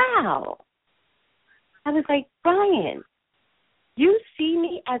 wow. I was like, Brian, you see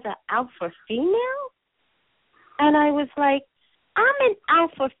me as an alpha female? And I was like, I'm an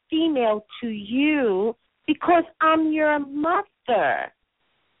alpha female to you because I'm your mother.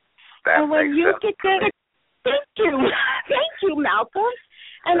 That and when makes you sense. get there, thank you, Malcolm.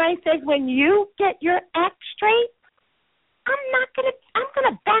 And I said, when you get your act straight, I'm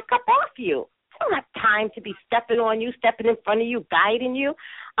gonna back up off you. I don't have time to be stepping on you, stepping in front of you, guiding you.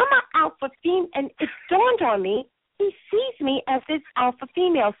 I'm an alpha female, and it dawned on me, he sees me as this alpha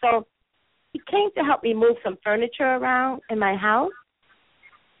female. So he came to help me move some furniture around in my house.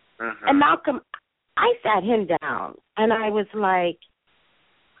 Mm-hmm. And Malcolm, I sat him down, and I was like,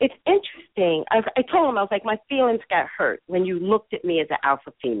 it's interesting. I told him, I was like, my feelings got hurt when you looked at me as an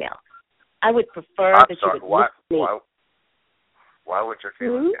alpha female. I would prefer that you would look at me. Why would your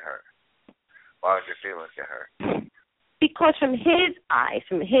feelings get hurt? Why would your feelings get hurt? Because from his eyes,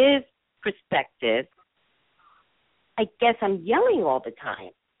 from his perspective, I guess I'm yelling all the time.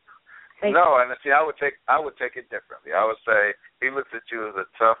 Like, no, and see, I would take it differently. I would say he looks at you as a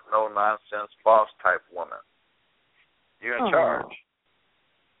tough, no nonsense, boss type woman. You're in charge.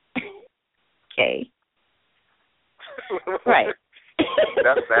 Okay. Right.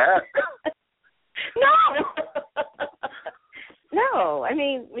 That's bad. No. No. I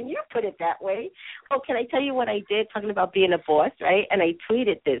mean, when you put it that way. Oh, can I tell you what I did talking about being a boss, right? And I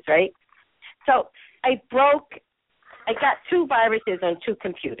tweeted this, right? So I got 2 viruses on 2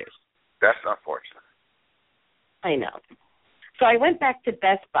 computers. That's unfortunate. I know. So I went back to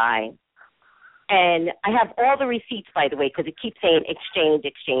Best Buy, and I have all the receipts, by the way, because it keeps saying exchange,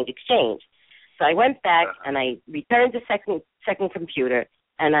 exchange, exchange. So I went back, and I returned the second computer,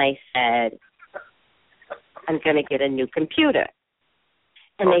 and I said, I'm going to get a new computer.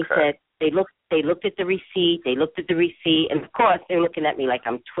 And they said, they looked at the receipt, and of course they're looking at me like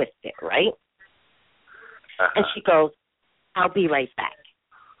I'm twisted, right? And she goes, I'll be right back.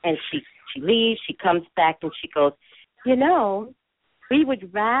 And she leaves, she comes back, and she goes, you know, we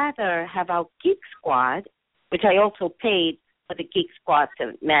would rather have our Geek Squad, which I also paid for the Geek Squad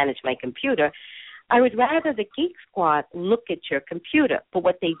to manage my computer. I would rather the Geek Squad look at your computer. But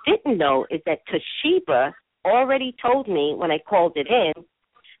what they didn't know is that Toshiba already told me when I called it in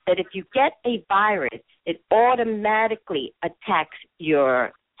that if you get a virus, it automatically attacks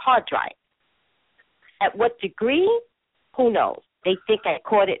your hard drive. At what degree? Who knows? They think I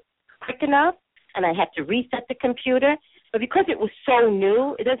caught it quick enough and I had to reset the computer. But because it was so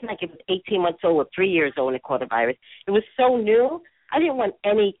new, it doesn't like it was 18 months old or 3 years old and it caught a virus. It was so new, I didn't want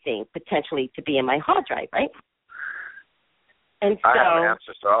anything potentially to be in my hard drive, right? And so, I have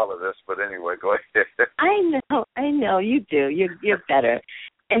answers to all of this, but anyway, go ahead. I know, you do. You're better.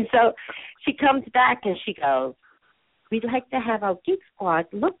 And so she comes back and she goes, we'd like to have our Geek Squad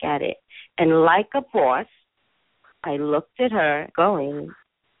look at it. And like a boss, I looked at her going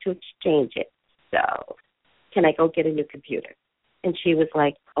to exchange it. So can I go get a new computer? And she was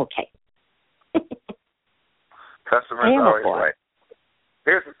like, okay. Customers are always right.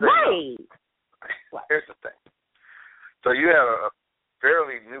 Here's the thing. Right. Here's the thing. So you have a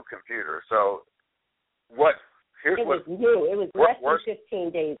fairly new computer. So what? Here's it what. Was new. It was less than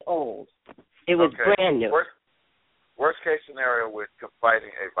 15 days old. It was brand new. Worst case scenario with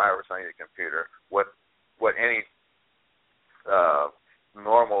fighting a virus on your computer, what any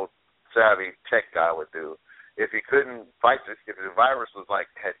normal savvy tech guy would do, if he couldn't fight this, if the virus was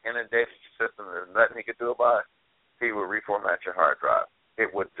had inundated your system and there's nothing he could do about it, he would reformat your hard drive. It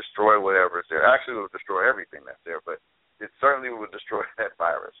would destroy whatever is there. Actually, it would destroy everything that's there, but it certainly would destroy that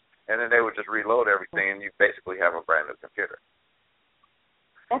virus. And then they would just reload everything, and you basically have a brand new computer.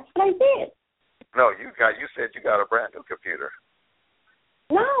 That's what I did. No, you said you got a brand new computer.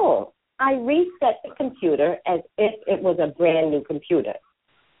 No, I reset the computer as if it was a brand new computer.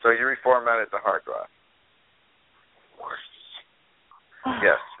 So you reformatted the hard drive.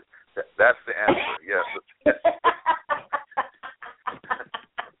 Yes, that's the answer. Yes.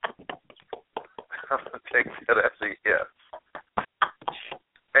 I'm gonna take that as a yes.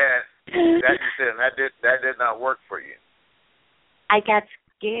 And that you said that did not work for you. I got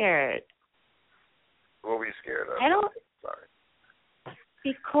scared. What were you scared of? I don't. Sorry.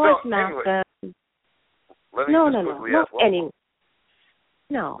 Because so, Malcolm. Anyway, let me just quickly ask one more.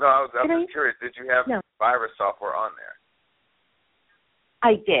 No. No, I'm just curious. Did you have virus software on there?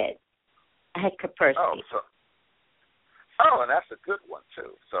 I did. I had Kaspersky. And that's a good one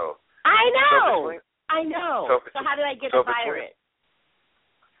too. So I know. So how did I get a virus?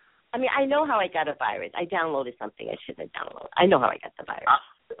 I mean, I know how I got a virus. I downloaded something I shouldn't have downloaded. I know how I got the virus.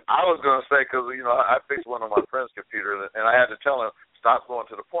 I was going to say, because, I fixed one of my friend's computers, and I had to tell him, stop going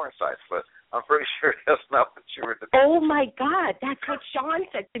to the porn sites, but I'm pretty sure that's not what you were doing. Oh, my God. That's what Sean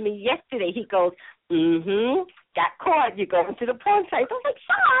said to me yesterday. He goes, got caught. You're going to the porn sites. I was like,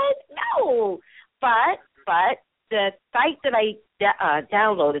 Sean, no. But the site that I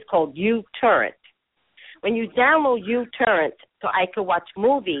download is called uTorrent. When you download uTorrent so I could watch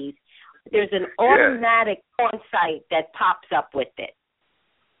movies, there's an automatic porn site that pops up with it.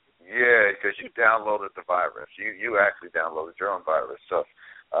 Yeah, because you downloaded the virus. You actually downloaded your own virus. So,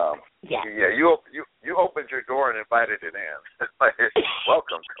 you opened your door and invited it in. Like,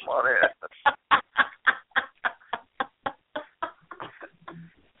 welcome, come on in.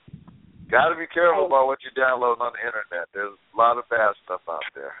 Got to be careful about what you download on the internet. There's a lot of bad stuff out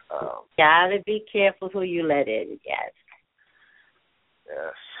there. Got to be careful who you let in, yes.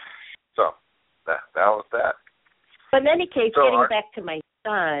 Yes. So, that was that. But in any case, getting back to my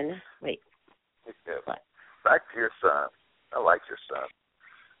son, back to your son. I like your son.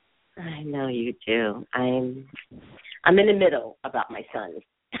 I know you do. I'm in the middle about my son.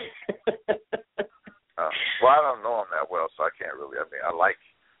 Well, I don't know him that well, so I can't really. I mean, I like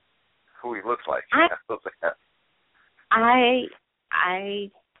who he looks like. I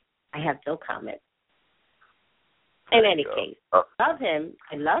have no comment. In any case, I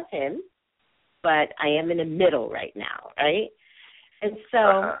love him, but I am in the middle right now, right? And so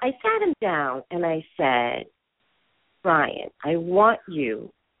I sat him down and I said, Brian, I want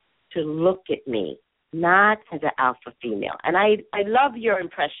you to look at me not as an alpha female. And I love your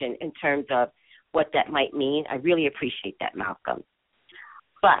impression in terms of what that might mean. I really appreciate that, Malcolm.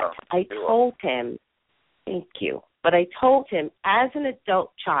 But I told him, thank you, but I told him as an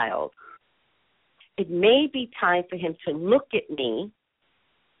adult child, it may be time for him to look at me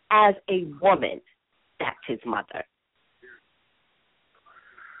as a woman. That's his mother.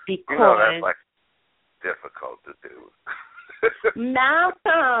 Because that's like difficult to do.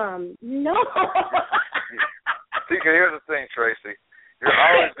 Malcolm, no. See, here's the thing, Tracey. You're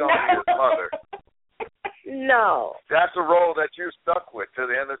always going to be his mother. No. That's a role that you're stuck with to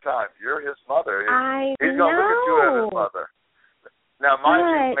the end of time. You're his mother. He's going to look at you as his mother. Now, mind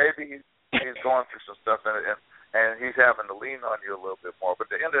you, maybe he's going through some stuff and he's having to lean on you a little bit more.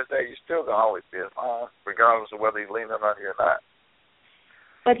 But at the end of the day, you're still going to always be his mom, regardless of whether he's leaning on you or not.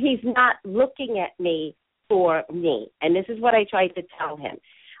 But he's not looking at me for me. And this is what I tried to tell him.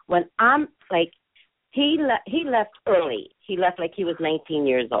 When I'm like, he left early. He left like he was 19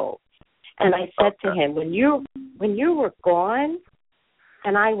 years old. And I said to him, when you were gone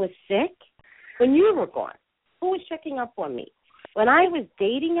and I was sick, when you were gone, who was checking up on me? When I was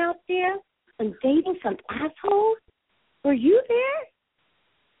dating out there and dating some assholes, were you there?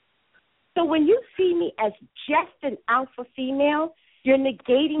 So when you see me as just an alpha female, you're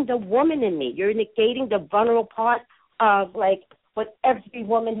negating the woman in me. You're negating the vulnerable part of, like, what every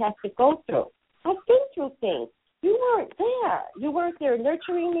woman has to go through. I've been through things. You weren't there. You weren't there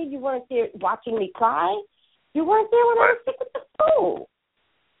nurturing me. You weren't there watching me cry. You weren't there when I was sick with the flu.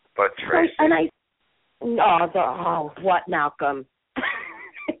 But, Tracey. What, Malcolm?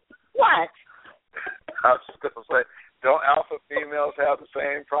 What? I was just going to say, don't alpha females have the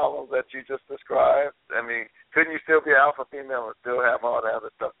same problems that you just described? I mean, couldn't you still be an alpha female and still have all that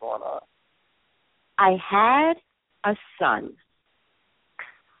other stuff going on? I had a son,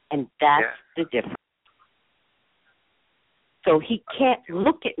 and that's the difference. So he can't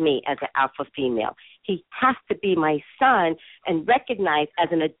look at me as an alpha female. He has to be my son and recognized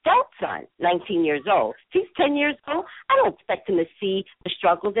as an adult son, 19 years old. He's 10 years old. I don't expect him to see the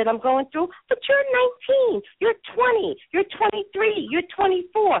struggles that I'm going through. But you're 19. You're 20. You're 23. You're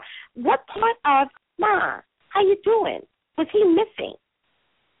 24. What part of, Ma, how you doing? Was he missing?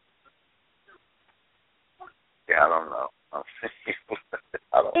 Yeah, I don't know.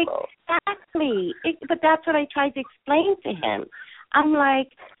 I don't know. Exactly. But that's what I tried to explain to him. I'm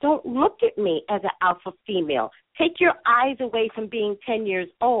like, don't look at me as an alpha female. Take your eyes away from being 10 years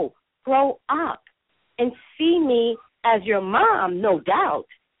old. Grow up and see me as your mom, no doubt.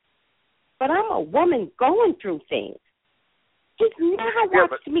 But I'm a woman going through things. He's never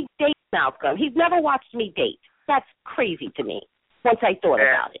watched me date, Malcolm. He's never watched me date. That's crazy to me once I thought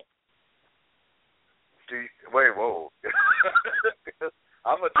about it. Wait, whoa.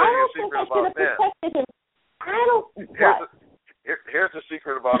 I'm going to tell you a secret about men. I don't. What? here's the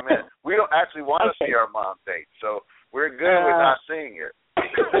secret about men. We don't actually want to see our mom date, so we're good with not seeing it.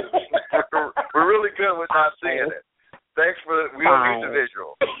 We're really good with not seeing it. Thanks for we don't need the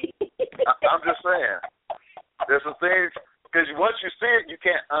visual. I'm just saying. There's some things, because once you see it, you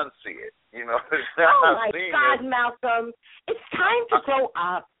can't unsee it. You know. Oh my God, Malcolm! It's time to grow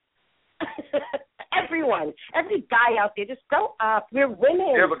up. Everyone, every guy out there, just grow up. We're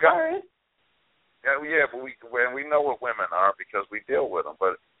women first. Yeah, but we know what women are because we deal with them,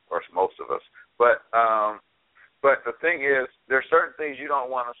 but of course most of us. But the thing is, there's certain things you don't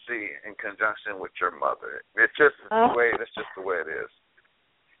want to see in conjunction with your mother. It's just the way. It's just the way it is.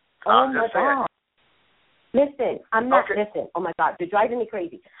 Oh my God! Listen, I'm not. Listen, oh my God, you're driving me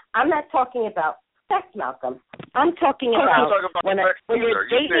crazy. I'm not talking about sex, Malcolm. I'm talking about when you're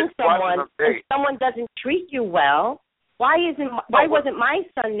dating someone and someone doesn't treat you well. Why wasn't my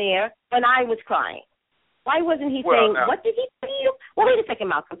son there when I was crying? Why wasn't he saying, what did he do to you? Well, wait a second,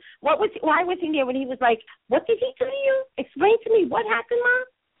 Malcolm. Why was he there when he was like, what did he do to you? Explain to me what happened, Mom.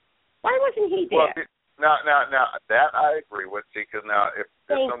 Why wasn't he there? Well, now, that I agree with, because now if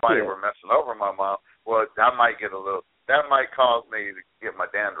somebody were messing over my mom, well, that might cause me to get my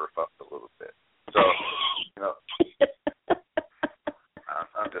dandruff up a little bit. So, you know.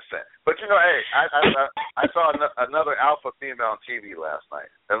 I'm just saying. But, you know, hey, I saw another alpha female on TV last night.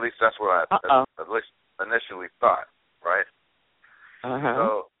 At least that's what I at least initially thought, right?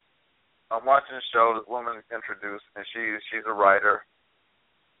 So I'm watching the show. This woman introduced, and she's a writer.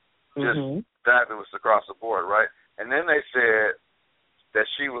 Just fabulous across the board, right? And then they said that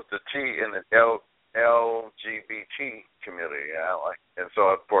she was the T in the LGBT community. And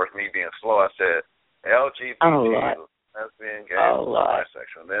so, of course, me being slow, I said LGBT. Lesbian, gay,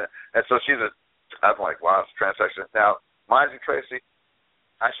 bisexual. And so I'm like, wow, it's transsexual. Now, mind you, Tracey,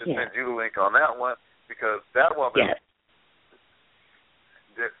 I should send you the link on that one because that woman,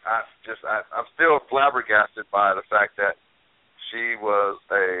 I'm still flabbergasted by the fact that she was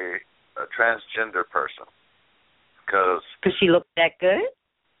a transgender person. Because she looked that good?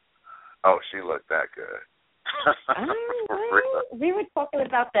 Oh, she looked that good. We were talking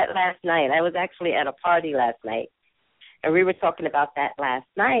about that last night. I was actually at a party last night. And we were talking about that last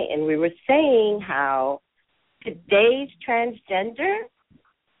night, and we were saying how today's transgender,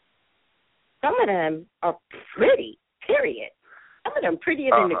 some of them are pretty, period. Some of them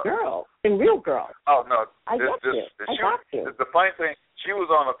prettier than than real girls. Oh, no. I got you. The funny thing, she was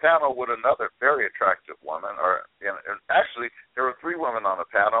on a panel with another very attractive woman, and actually there were 3 women on the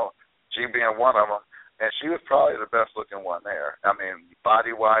panel, she being one of them, and she was probably the best-looking one there. I mean,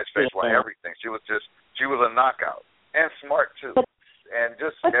 body-wise, face-wise, everything. She was a knockout. And smart too, and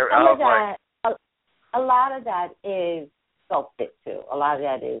just a lot of that is sculpted too. A lot of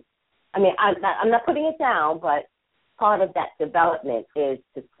that is, I mean, I'm not putting it down, but part of that development is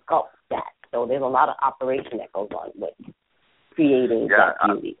to sculpt that. So there's a lot of operation that goes on with creating that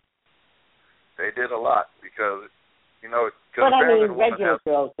beauty. They did a lot because, you know. But I mean, regular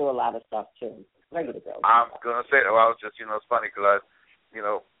girls do a lot of stuff too. Regular girls. I'm gonna say, well, I was just, it's funny because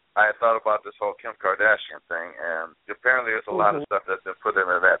I had thought about this whole Kim Kardashian thing, and apparently there's a lot of stuff that's been put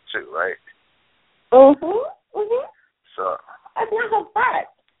into that too, right? So that's not her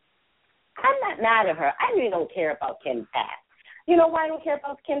fault. I'm not mad at her. I really don't care about Kim's ass. You know why I don't care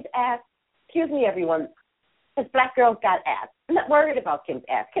about Kim's ass? Excuse me, everyone. Because black girls got ass. I'm not worried about Kim's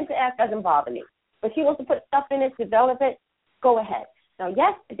ass. Kim's ass doesn't bother me. But she wants to put stuff in it, develop it, go ahead. Now,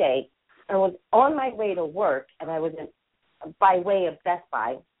 yesterday, I was on my way to work, and I was by way of Best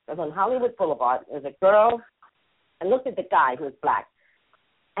Buy. I was on Hollywood Boulevard. There was a girl. I looked at the guy who was black,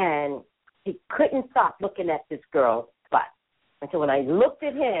 and he couldn't stop looking at this girl's butt. And so when I looked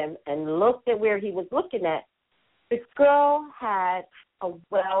at him and looked at where he was looking at, the girl had a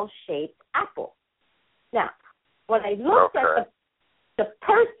well-shaped apple. Now, when I looked at the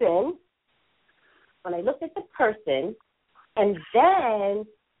person, and then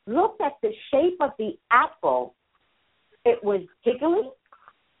looked at the shape of the apple, it was jiggly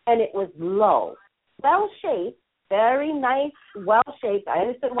and it was low. Well-shaped, very nice, well-shaped. I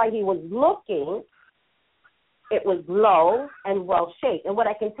understood why he was looking. It was low and well-shaped. And what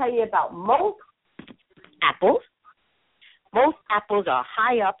I can tell you about most apples are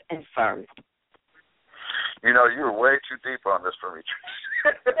high up and firm. You know, you were way too deep on this for me.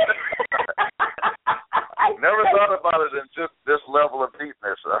 Never thought about it in just this level of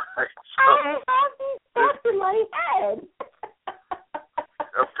deepness. I have these thoughts in my head.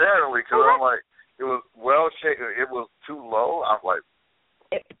 Apparently, because I'm like, it was well shaped. It was too low. I'm like,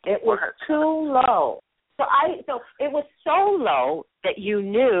 it was too low. So it was so low that you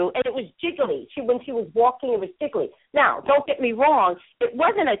knew, and it was jiggly. When she was walking, it was jiggly. Now, don't get me wrong, it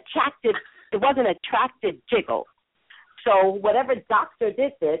wasn't attractive jiggle. So whatever doctor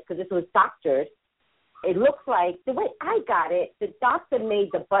did this, because this was doctors, it looks like, the way I got it, the doctor made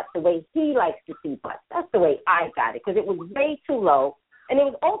the butt the way he likes to see butts. That's the way I got it, because it was way too low, and it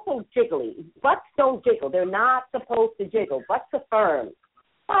was also jiggly. Butts don't jiggle. They're not supposed to jiggle. Butts are firm.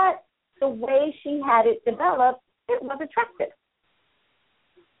 But the way she had it developed, it was attractive.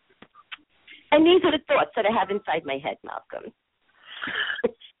 And these are the thoughts that I have inside my head, Malcolm.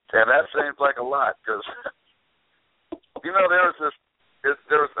 And that seems like a lot, because, you know,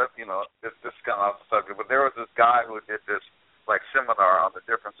 it's kind of off the subject, but there was this guy who did this, like, seminar on the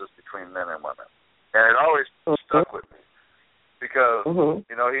differences between men and women. And it always stuck with me. Because,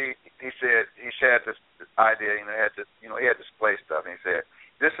 you know, he said, he had this idea, he had this play stuff, and he said,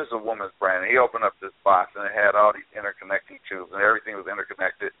 this is a woman's brain. And he opened up this box, and it had all these interconnecting tubes, and everything was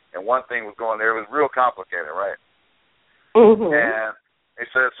interconnected, and one thing was going there. It was real complicated, right? And he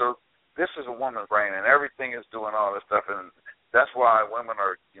said, so this is a woman's brain, and everything is doing all this stuff, and that's why women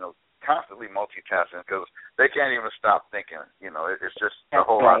are, you know, constantly multitasking, because they can't even stop thinking. You know, it's just a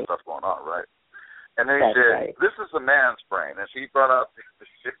whole lot of stuff going on, right? And then he said, this is a man's brain. And so he brought up the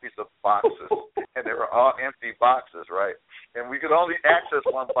series of boxes, and they were all empty boxes, right? And we could only access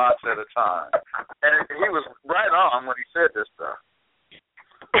one box at a time. And he was right on when he said this stuff.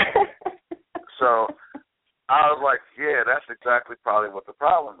 So I was like, yeah, that's exactly probably what the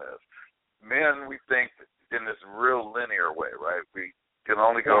problem is. Men, we think in this real linear way, right? We can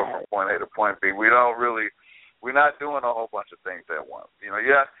only go from point A to point B. We're not doing a whole bunch of things at once. You know,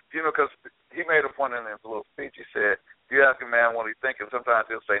 because he made a point in his little speech. He said, if you ask a man what he's thinking, sometimes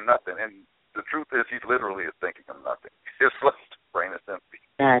he'll say nothing. And the truth is, he literally is thinking of nothing. His brain is empty.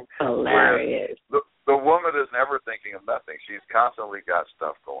 That's hilarious. The woman is never thinking of nothing. She's constantly got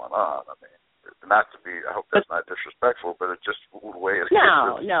stuff going on. I mean, I hope that's not disrespectful, but it's just the way it is.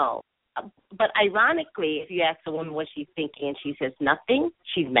 No. But ironically, if you ask a woman what she's thinking and she says nothing,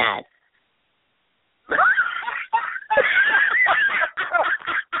 she's mad.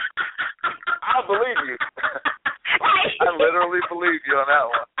 I believe you. I literally believe you on that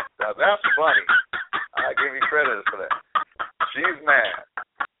one. Now, that's funny. I give you credit for that. She's mad.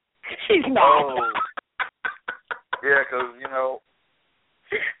 She's mad. Oh. Yeah, because, you know,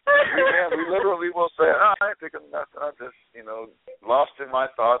 we literally will say, I ain't thinking nothing. I'm just, you know, lost in my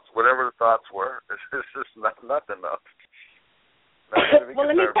thoughts, whatever the thoughts were. It's just nothing else. Well,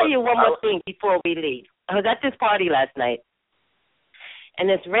 let me tell you one more thing before we leave. I was at this party last night, and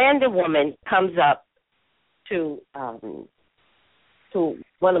this random woman comes up to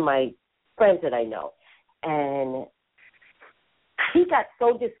one of my friends that I know, and he got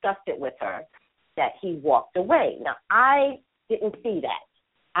so disgusted with her that he walked away. Now, I didn't see that.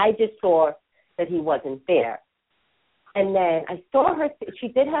 I just saw that he wasn't there. And then I saw her, she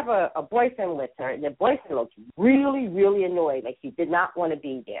did have a boyfriend with her, and the boyfriend looked really, really annoyed, like he did not want to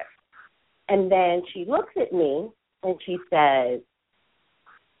be there. And then she looks at me, and she says,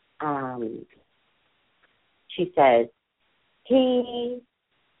 he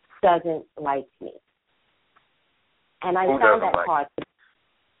doesn't like me. And I found that hard.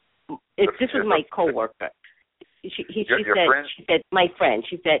 This was my coworker. She said, my friend,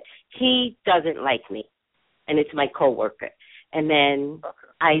 she said, he doesn't like me. And it's my coworker. And then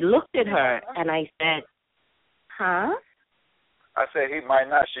I looked at her and I said, huh? I said he might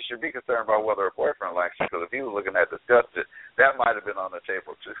not. She should be concerned about whether her boyfriend likes her, because if he was looking at disgusted, that might have been on the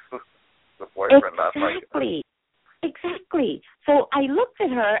table too. The boyfriend not liking her. Exactly. So I looked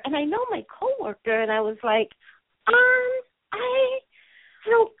at her and I know my coworker and I was like, I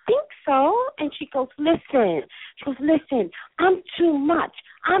don't think so. And she goes, listen, I'm too much.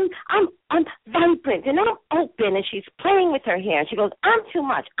 I'm vibrant and I'm open. And she's playing with her hair. And she goes, I'm too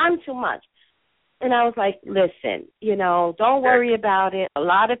much. And I was like, listen, don't worry about it. A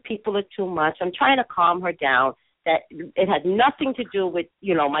lot of people are too much. I'm trying to calm her down. That it had nothing to do with,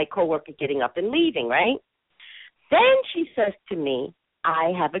 my coworker getting up and leaving, right? Then she says to me,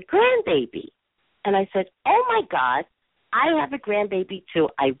 I have a grandbaby. And I said, oh, my God, I have a grandbaby, too.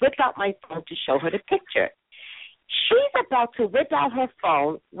 I whipped out my phone to show her the picture. She's about to whip out her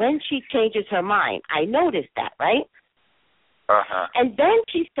phone when she changes her mind. I noticed that, right? Uh-huh. And then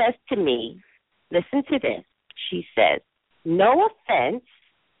she says to me, listen to this. She says, no offense,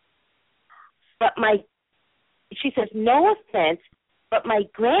 but my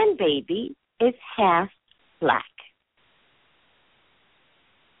grandbaby is half black.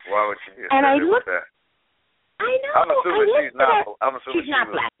 Why would she be and I looked, with that? I know. I'm assuming she's not. She's not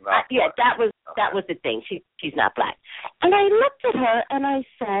black. Yeah, that was That was the thing. She's not black. And I looked at her and I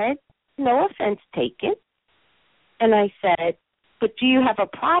said, no offense taken. And I said, but do you have a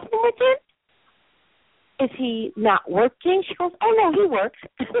problem with it? Is he not working? She goes, oh, no, he works.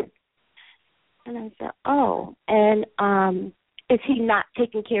 And I said, oh, and is he not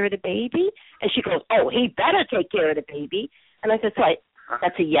taking care of the baby? And she goes, oh, he better take care of the baby. And I said, so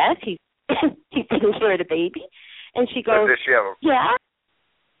that's a yes, he's taking care of the baby. And she goes, but did she have yeah.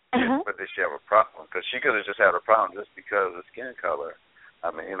 But did she have a problem? Because she could have just had a problem just because of skin color. I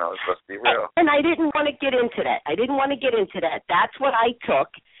mean, let's be real. And I didn't want to get into that. That's what I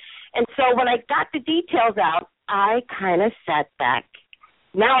took. And so when I got the details out, I kind of sat back.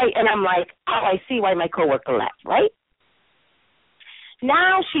 I'm like, oh, I see why my coworker left, right?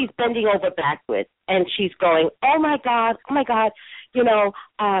 Now she's bending over backwards, and she's going, oh, my God, that's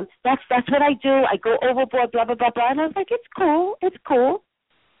what I do. I go overboard, blah, blah, blah, blah. And I was like, it's cool.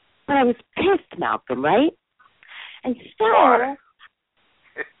 But I was pissed, Malcolm, right? And so,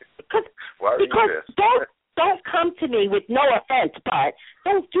 because don't come to me with no offense, but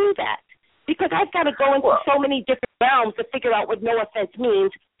don't do that. Because I've got to go into so many different realms to figure out what no offense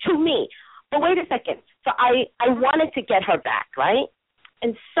means to me. But wait a second. So I wanted to get her back, right?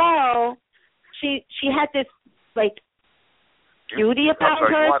 And so she had this, like, beauty about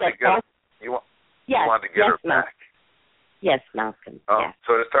her. You wanted to get her back? Yes, Malcolm. Oh, yes.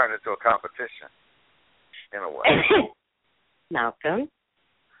 So it turned into a competition, in a way. Malcolm.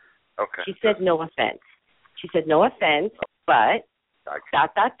 Okay. She said no offense. But ...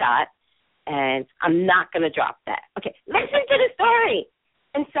 and I'm not going to drop that. Okay, listen to the story.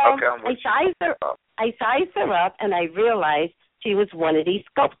 And so I sized her up, and I realized she was one of these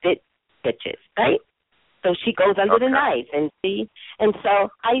sculpted bitches, right? So she goes under the knife, and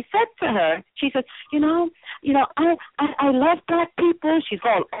so I said to her, she says, I love black people. She's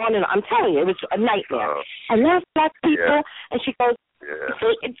going on and on. I'm telling you, it was a nightmare. I love black people, and she goes,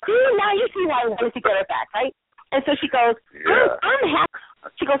 see, now you see why I wanted to get her back, right? And so she goes, I'm half.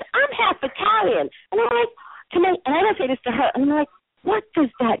 She goes, I'm half Italian, and I'm like, and I don't say this to her, and I'm like, what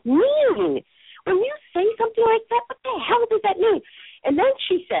does that mean? When you say something like that, what the hell does that mean? And then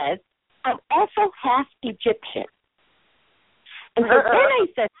she says, I'm also half Egyptian. And so then I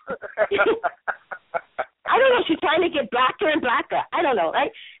said, I don't know, she's trying to get blacker and blacker. I don't know,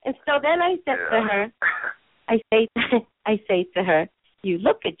 right? And so then I said to her, I say to her, you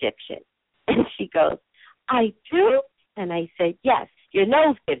look Egyptian. And she goes, I do? And I said, yes, your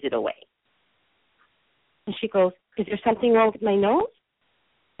nose gives it away. And she goes, is there something wrong with my nose?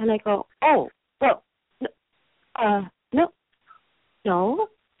 And I go, oh, well, no.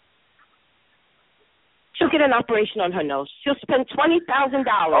 She'll get an operation on her nose. She'll spend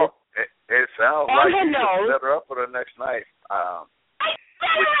 $20,000 it sounds on like her you nose. Set her up for the next night,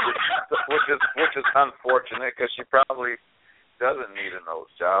 which is unfortunate because she probably doesn't need a nose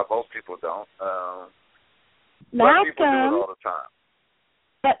job. Most people don't. But people do it all the time.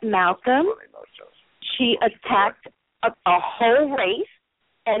 But Malcolm, she attacked a whole race,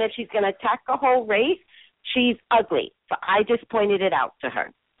 and if she's going to attack a whole race, she's ugly. So I just pointed it out to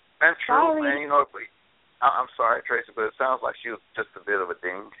her. And true, and I'm sorry, Tracey, but it sounds like she was just a bit of a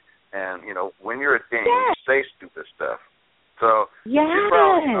ding. And, when you're a ding, you say stupid stuff. So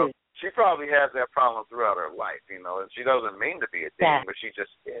she probably has that problem throughout her life, and she doesn't mean to be a ding, but she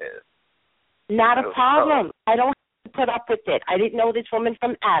just is. Not a problem. I don't have to put up with it. I didn't know this woman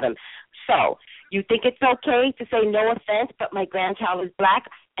from Adam. So you think it's okay to say no offense, but my grandchild is black,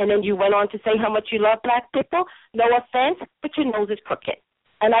 and then you went on to say how much you love black people? No offense, but your nose is crooked.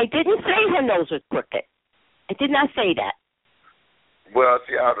 And I didn't say her nose was crooked. I did not say that. Well,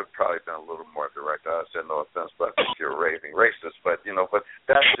 see, I would have probably been a little more direct. I said no offense, but I think you're raving racist. But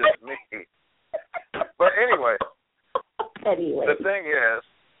that's just me. But anyway, the thing is,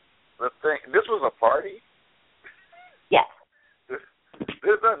 this was a party? Yes. This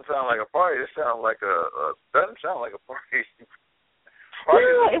doesn't sound like a party. This sounds like doesn't sound like a party.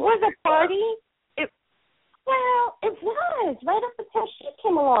 No, it was a party. It was right up until she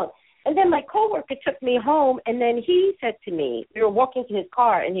came along. And then my coworker took me home, and then he said to me, we were walking to his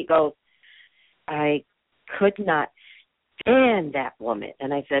car, and he goes, I could not stand that woman.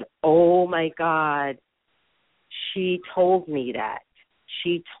 And I said, oh, my God, she told me that.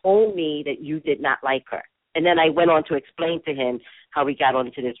 She told me that you did not like her. And then I went on to explain to him how we got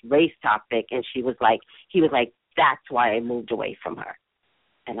onto this race topic, and he was like, that's why I moved away from her.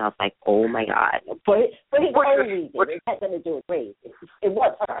 And I was like, oh, my God. But it had nothing to do with race. It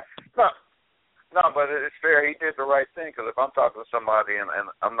was her. No, but it's fair. He did the right thing, because if I'm talking to somebody and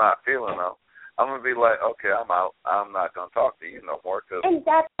I'm not feeling them, I'm gonna be like, okay, I'm out. I'm not gonna talk to you no more because And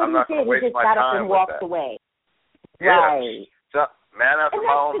that's what I'm not he gonna did. waste He just my got up time and with walked that. away. Yeah. Right. So, man after And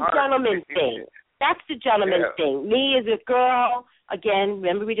my that's own the heart. gentleman's thing. That's the gentleman's thing. Me as a girl, again,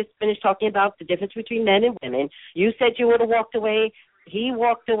 remember we just finished talking about the difference between men and women. You said you would have walked away. He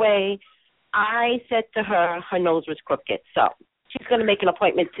walked away. I said to her, her nose was crooked. So she's going to make an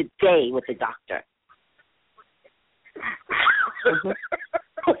appointment today with the doctor.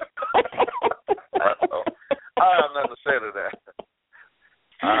 I have nothing to say to that.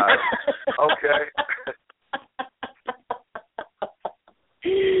 Okay.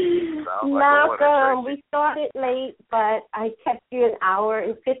 Malcolm, we started late, but I kept you an hour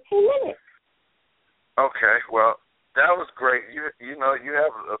and 15 minutes. Okay, well, that was great. You know, you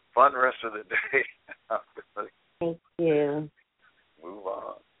have a fun rest of the day. Thank you. Move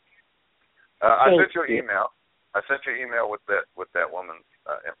on. I sent you an email. I sent you an email with that woman's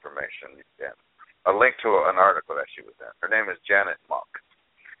information and a link to an article that she was in. Her name is Janet Monk,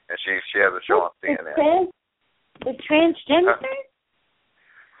 and she has a show on CNN. The transgender?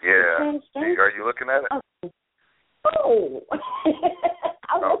 Yeah. Are you looking at it? Oh.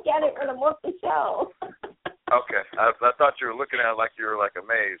 I'll look at it when I'm off the show. Okay. I thought you were looking at it like you were like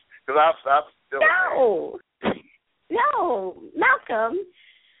amazed. Because I'm still amazed. No, Malcolm.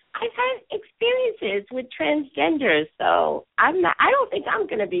 I've had experiences with transgenders, so I don't think I'm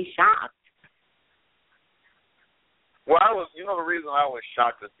going to be shocked. Well, the reason I was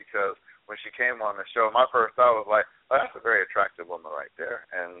shocked is because when she came on the show, my first thought was like, oh, that's a very attractive woman right there.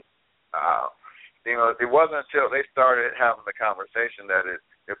 And, it wasn't until they started having the conversation that it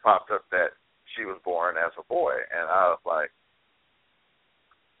popped up that she was born as a boy. And I was like,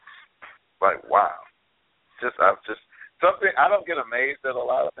 wow. Something, I don't get amazed at a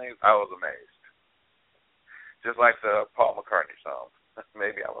lot of things. I was amazed. Just like the Paul McCartney song.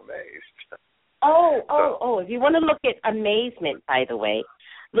 Maybe I'm amazed. Oh, if you want to look at amazement, by the way,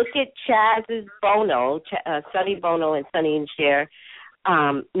 look at Chaz's Bono, Sonny Bono and Sonny and Cher.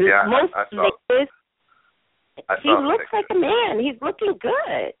 I saw it. He looks like a man. He's looking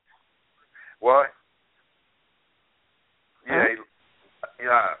good. Well, I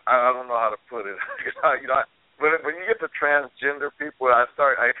don't know how to put it. But when you get to transgender people, I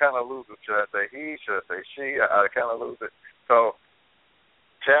kind of lose it. Should I say he? Should I say she? I kind of lose it. So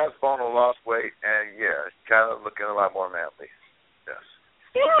Chaz Bono lost weight, and he's kind of looking a lot more manly. Yes.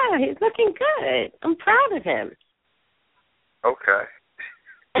 Yeah, he's looking good. I'm proud of him. Okay.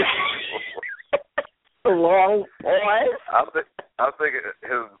 Long pause. I'm thinking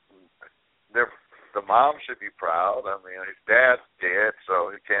the mom should be proud. I mean, his dad's dead,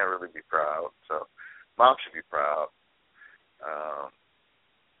 so he can't really be proud. So mom should be proud.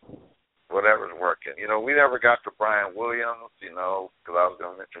 Whatever's working. We never got to Brian Williams, because I was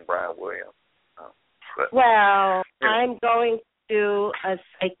going to mention Brian Williams. I'm going to do a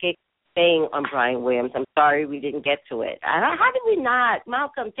psychic thing on Brian Williams. I'm sorry we didn't get to it. How did we not?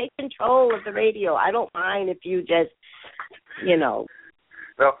 Malcolm, take control of the radio. I don't mind if you just, do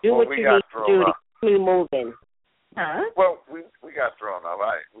what you need to do to keep me moving. Huh? Well, we got thrown off.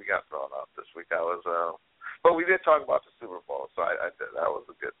 We got thrown off this week. But we did talk about the Super Bowl, so that was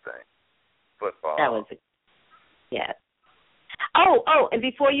a good thing. Football. That was yes. Oh, and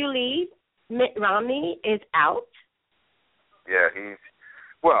before you leave, Mitt Romney is out. Yeah, he's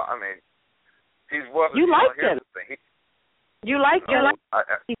You liked him. You liked him.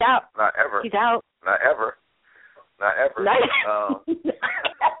 He's out. Not ever. He's out. Not ever. Not ever. Not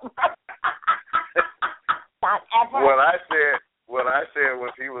ever. What I said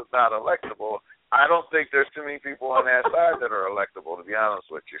was he was not electable. I don't think there's too many people on that side that are electable, to be honest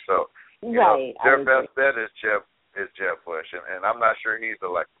with you. So, their best bet is Jeb Bush, and I'm not sure he's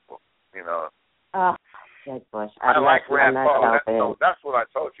electable. Jeb Bush. I like Rand Paul. That's what I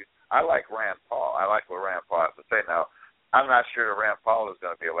told you. I like Rand Paul. I like what Rand Paul has to say. Now, I'm not sure that Rand Paul is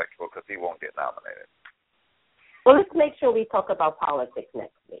going to be electable because he won't get nominated. Well, let's make sure we talk about politics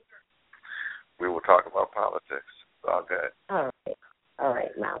next week. We will talk about politics. It's all good. All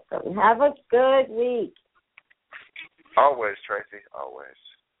right, Malcolm. Have a good week. Always, Tracey. Always.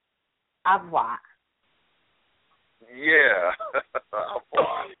 Au revoir. Yeah. Au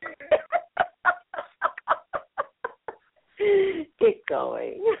revoir. Get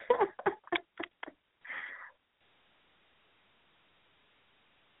going.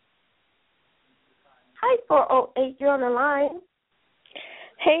 Hi, 408. You're on the line.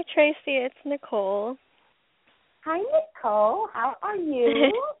 Hey, Tracey. It's Nicole. Hi, Nicole. How are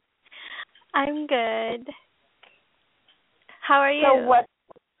you? I'm good. How are you? So what?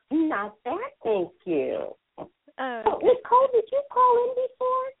 Not bad, thank you. Oh. Nicole, did you call in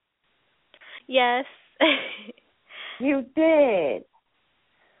before? Yes. You did.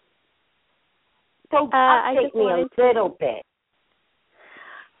 So I update just me wanted a little bit.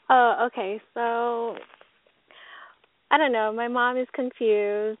 Oh, okay. So I don't know. My mom is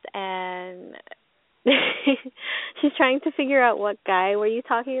confused, and she's trying to figure out what guy were you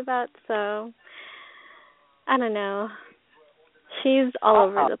talking about. So I don't know. She's all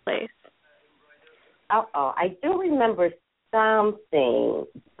over the place. I do remember something,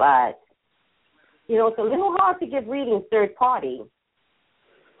 but it's a little hard to give readings third party.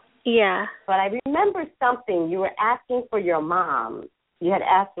 Yeah. But I remember something. You were asking for your mom. You had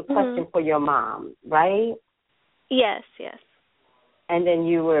asked a question for your mom, right? Yes, yes. And then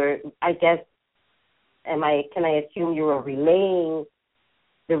you were, I guess, can I assume you were relaying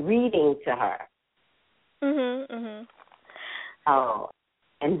the reading to her? Oh,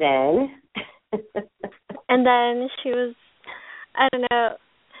 and then? And then she was, I don't know,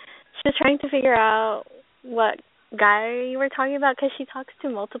 she was trying to figure out what guy you were talking about because she talks to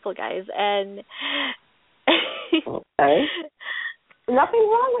multiple guys, and okay. Nothing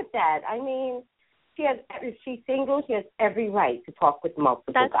wrong with that. I mean, if she's single, she has every right to talk with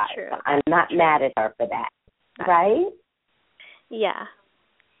multiple guys. That's true. I'm not mad at her for that, right? Yeah.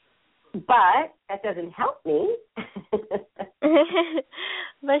 But that doesn't help me.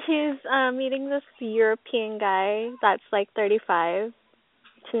 But she's meeting this European guy that's like 35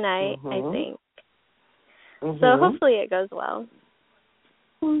 tonight, I think. So hopefully it goes well.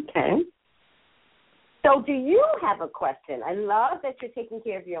 Okay. So do you have a question? I love that you're taking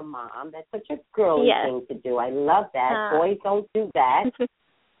care of your mom. That's such a girly thing to do. I love that. Boys don't do that.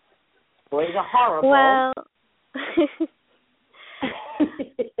 Boys are horrible. Well,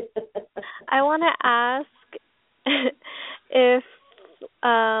 I want to ask if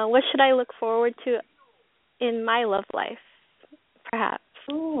what should I look forward to in my love life, perhaps.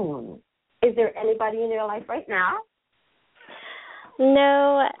 Is there anybody in your life right now?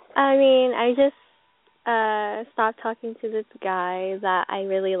 No, I mean, I just stopped talking to this guy that I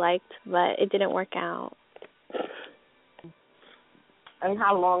really liked, but it didn't work out. And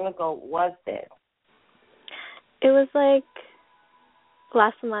how long ago was this? It was like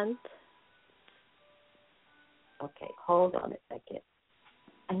last month. Okay, hold on a second.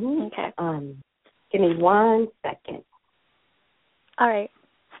 Okay. Give me 1 second. All right.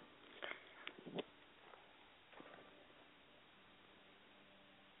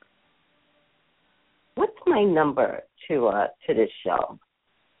 What's my number to this show?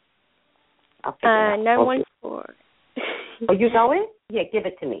 I'll figure it out. 914. Oh, you know it? Yeah, give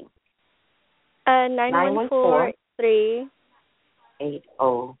it to me. 914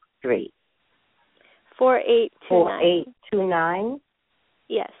 803 4829. 4829.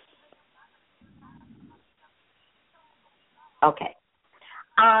 Yes. Okay.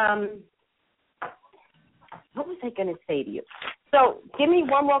 What was I going to say to you? So give me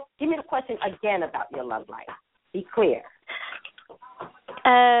the question again about your love life. Be clear.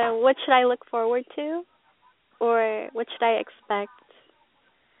 What should I look forward to? Or what should I expect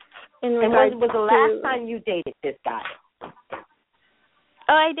in regards to... And when was the last time you dated this guy?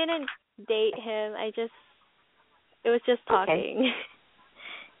 Oh, I didn't date him. It was just talking.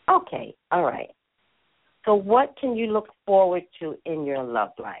 Okay. All right. So what can you look forward to in your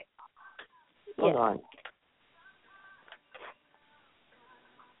love life? Hold on.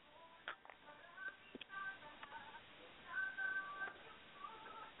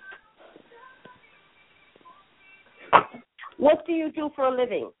 What do you do for a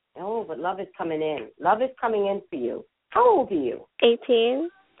living? Oh, but love is coming in. Love is coming in for you. How old are you? 18.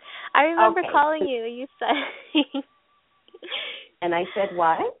 I remember calling you. You said... And I said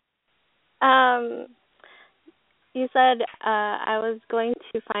what? You said I was going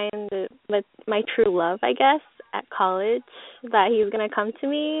to find my true love, I guess, at college, that he was going to come to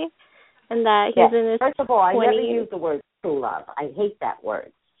me, and that he's in his 20s. First of all, I never use the word true love. I hate that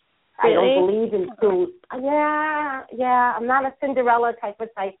word. Really? I don't believe in true. Yeah. I'm not a Cinderella type of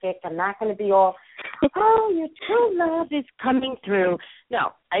psychic. I'm not going to be all, oh, your true love is coming through.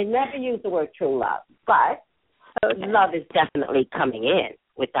 No, I never use the word true love. But love is definitely coming in,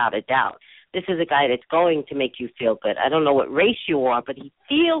 without a doubt. This is a guy that's going to make you feel good. I don't know what race you are, but he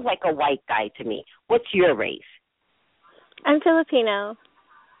feels like a white guy to me. What's your race? I'm Filipino.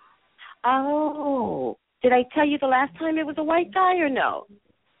 Oh. Did I tell you the last time it was a white guy or no?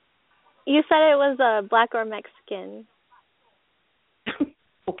 You said it was a black or Mexican.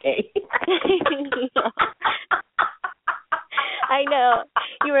 Okay. I know.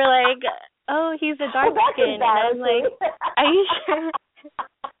 You were like, oh, he's a dark skin. And I'm like, are you sure?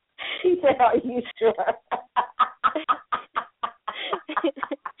 She said, are you sure?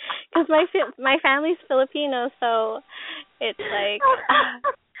 Because Because my family's Filipino, so it's like.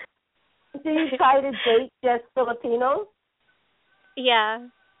 Do you try to date just Filipinos? Yeah.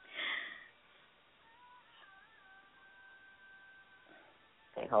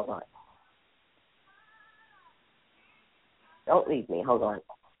 Okay, hold on. Don't leave me. Hold on.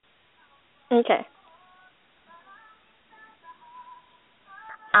 Okay.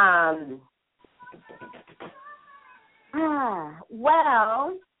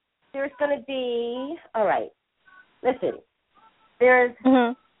 Well, there's going to be, all right, listen, there's,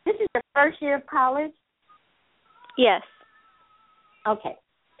 this is your first year of college? Yes. Okay.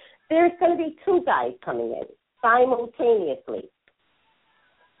 There's going to be two guys coming in simultaneously.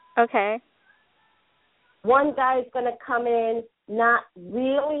 Okay. One guy's going to come in, not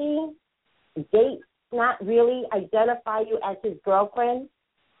really date, not really identify you as his girlfriend.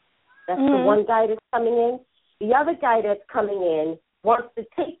 That's the one guy that's coming in. The other guy that's coming in wants to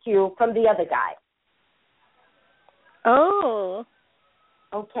take you from the other guy. Oh.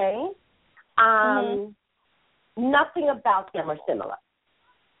 Okay? Nothing about them are similar.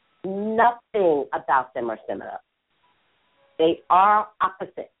 Nothing about them are similar. They are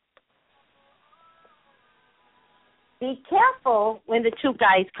opposites. Be careful when the two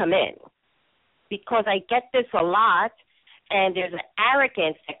guys come in, because I get this a lot, and there's an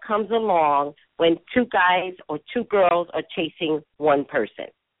arrogance that comes along when two guys or two girls are chasing one person.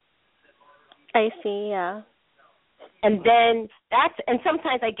 I see, yeah. And then and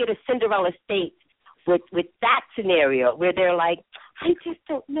sometimes I get a Cinderella state with that scenario where they're like, I just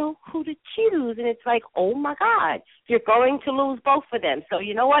don't know who to choose. And it's like, oh, my God, you're going to lose both of them. So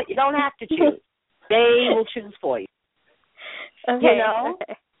you know what? You don't have to choose. They will choose for you. Okay. You know?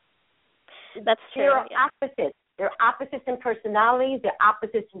 Okay. That's true. They're opposites. They're opposites in personalities. They're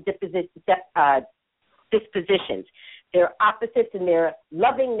opposites in dispositions. They're opposites in their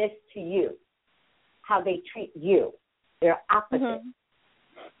lovingness to you, how they treat you. They're opposites.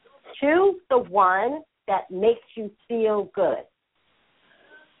 Choose the one that makes you feel good.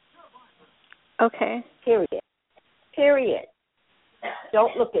 Okay. Period.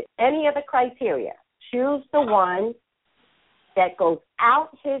 Don't look at any other criteria. Choose the one that goes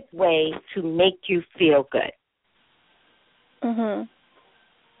out his way to make you feel good.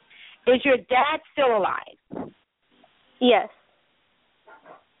 Is your dad still alive? Yes.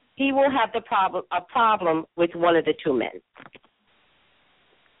 He will have a problem with one of the two men.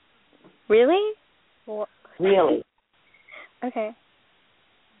 Really? Really. Okay.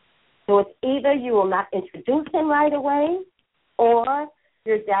 So it's either you will not introduce him right away, or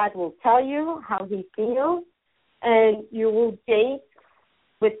your dad will tell you how he feels, and you will date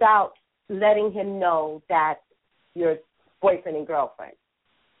without letting him know that you're boyfriend and girlfriend.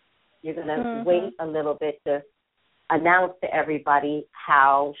 You're going to wait a little bit to announce to everybody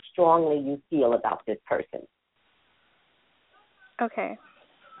how strongly you feel about this person. Okay.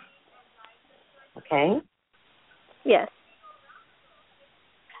 Okay? Yes.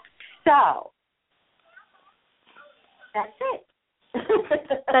 So, that's it.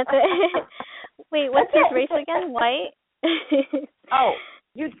 That's it. Wait, what's his race again? White? Oh,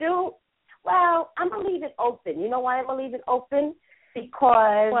 you do? Well, I'm going to leave it open. You know why I'm going to leave it open?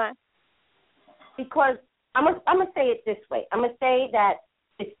 Because what? Because I'm gonna say it this way. I'm gonna say that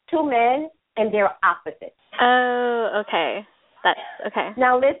it's two men and they're opposites. Oh, okay. That's okay.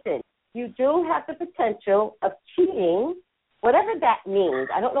 Now listen, you do have the potential of cheating, whatever that means.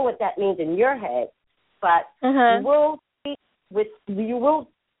 I don't know what that means in your head, but you will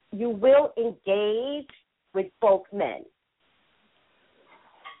engage with both men.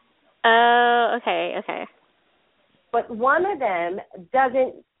 Oh, okay. But one of them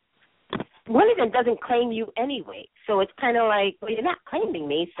doesn't claim you anyway. So it's kind of like, well, you're not claiming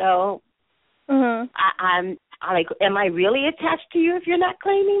me, so I'm like, am I really attached to you if you're not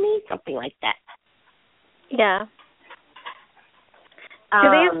claiming me? Something like that. Yeah.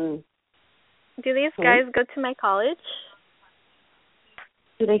 Do these guys go to my college?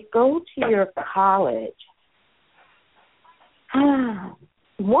 Do they go to your college?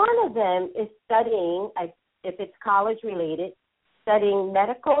 One of them is studying, if it's college related, studying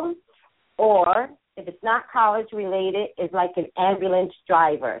medical, or if it's not college related, is like an ambulance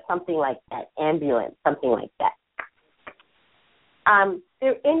driver, something like that. Something like that.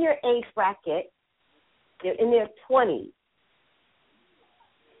 They're in your age bracket. They're in their 20s.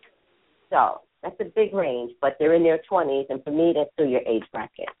 So that's a big range, but they're in their 20s, and for me, that's still your age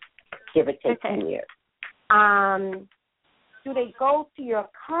bracket, give or take 10 years. Do they go to your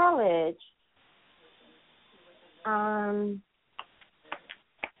college? I'm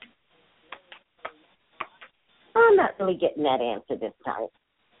not really getting that answer this time.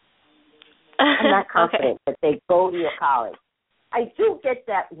 I'm not confident Okay. that they go to your college. I do get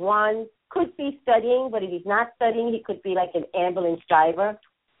that one could be studying, but if he's not studying, he could be like an ambulance driver,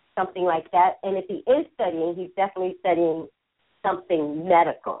 something like that. And if he is studying, he's definitely studying something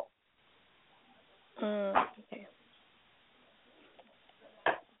medical. Okay.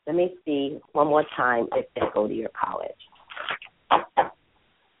 Let me see one more time if they go to your college.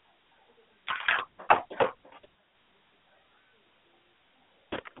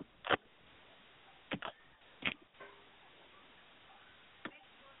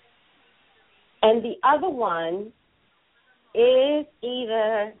 And the other one is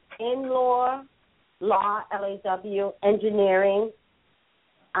either in law, LAW, engineering.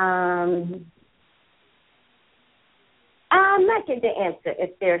 I'm not getting the answer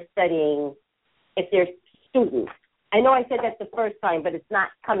if they're studying, if they're students. I know I said that the first time, but it's not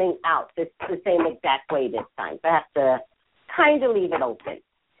coming out the same exact way this time. So I have to kind of leave it open.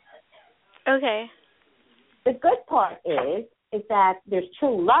 Okay. The good part is that there's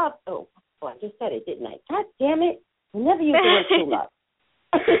true love. Oh, I just said it, didn't I? God damn it. I never use the word true love.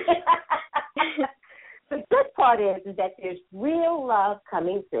 The good part is that there's real love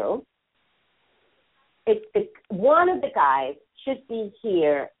coming through. One of the guys should be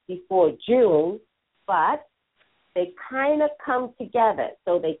here before June, but they kind of come together.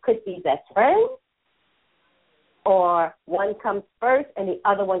 So they could be best friends, or one comes first and the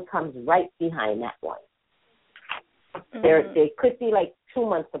other one comes right behind that one. Mm-hmm. They could be like 2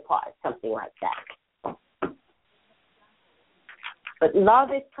 months apart, something like that. But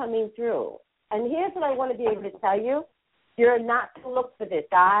love is coming through. And here's what I want to be able to tell you. You're not to look for this.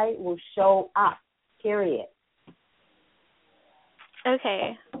 Guy will show up, period.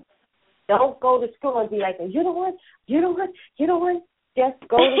 Okay. Don't go to school and be like, you don't want. Just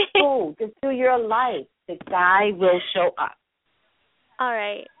go to school. Just do your life. The guy will show up. All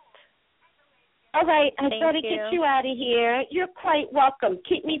right. All right, I Thank got to you. get you out of here. You're quite welcome.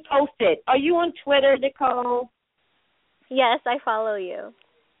 Keep me posted. Are you on Twitter, Nicole? Yes, I follow you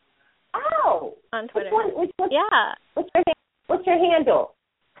Oh. on Twitter. Which one? Yeah. What's your handle?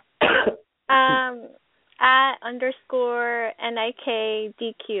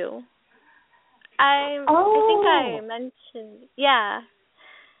 @_NIKDQ. I think I mentioned, yeah.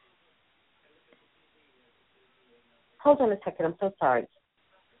 Hold on a second. I'm so sorry.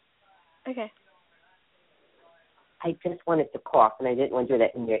 Okay. I just wanted to cough, and I didn't want to do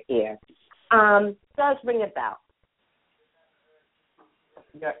that in your ear. Does ring a bell.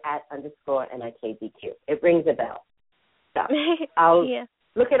 You're @_NIKDQ. It rings a bell. So I'll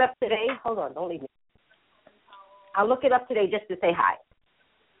look it up today. Hold on. Don't leave me. I'll look it up today just to say hi.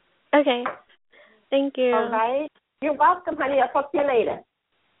 Okay. Thank you. All right. You're welcome, honey. I'll talk to you later.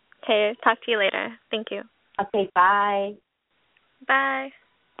 Okay. Talk to you later. Thank you. Okay, bye. Bye.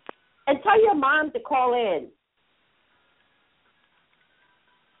 And tell your mom to call in.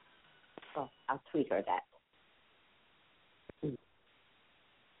 Oh, I'll tweet her that.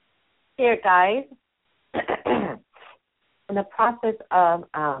 Here, guys, in the process of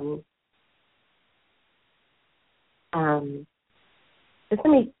just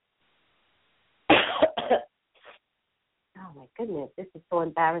let me. Oh my goodness, this is so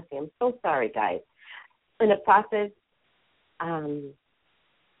embarrassing. I'm so sorry, guys. In the process, I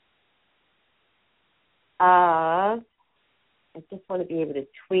just want to be able to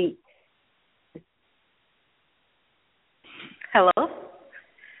tweet. Hello?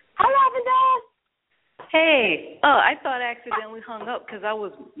 Hi, Lavender. Hey. Oh, I thought I accidentally hung up because I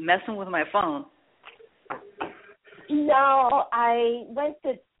was messing with my phone. No, I went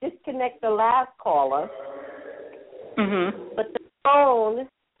to disconnect the last caller, but the phone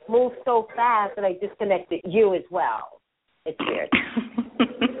moved so fast that I disconnected you as well. It's weird.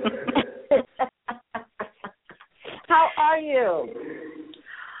 How are you?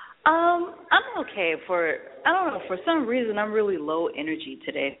 I'm okay. For some reason I'm really low energy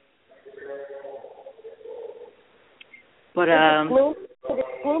today. But It's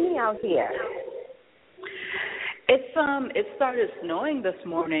gloomy out here. It started snowing this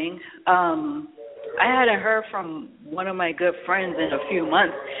morning. I hadn't heard from one of my good friends in a few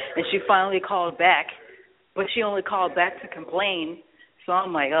months, and she finally called back, but she only called back to complain. So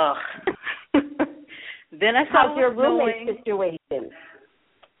I'm like, ugh. Then I saw how's your roommate situation?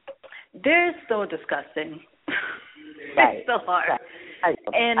 They're so disgusting. Right. It's so hard. Right. I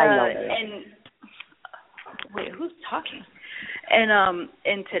know that. And wait, who's talking?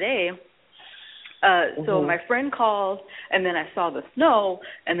 And today. So my friend called, and then I saw the snow,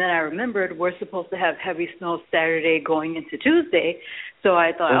 and then I remembered we're supposed to have heavy snow Saturday going into Tuesday. So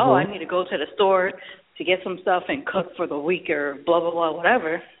I thought, I need to go to the store to get some stuff and cook for the week or blah, blah, blah,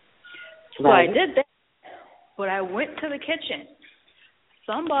 whatever. So I did that, but I went to the kitchen.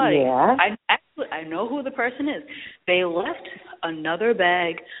 Somebody, I know who the person is. They left another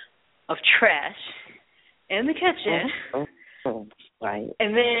bag of trash in the kitchen. Right.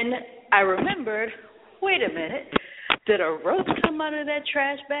 And then I remembered, wait a minute, did a roast come out of that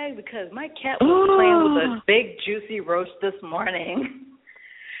trash bag? Because my cat was playing with a big, juicy roast this morning.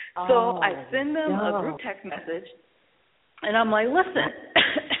 So I send them a group text message, and I'm like, listen,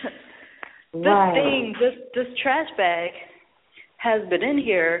 this trash bag has been in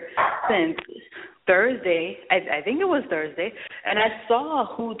here since Thursday. I think it was Thursday, and I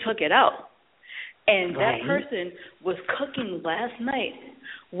saw who took it out. And that person was cooking last night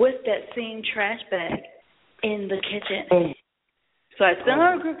with that same trash bag in the kitchen. So I sent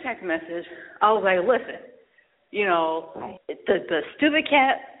her a group text message. I was like, listen, you know, the stupid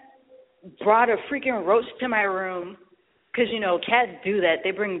cat brought a freaking roach to my room because, you know, cats do that.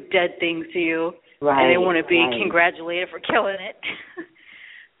 They bring dead things to you, and they want to be congratulated for killing it.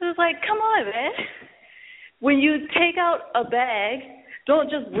 It was like, come on, man. When you take out a bag, don't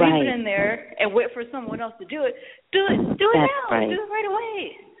just leave it in there and wait for someone else to do it. Do it now. Do it right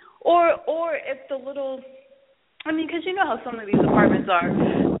away. Or if the little, I mean, because you know how some of these apartments are,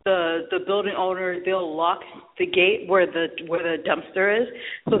 the building owners, they'll lock the gate where the dumpster is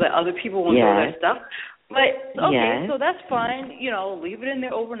so that other people won't throw their stuff. But so that's fine. You know, leave it in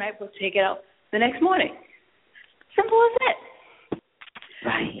there overnight, but take it out the next morning. Simple as that.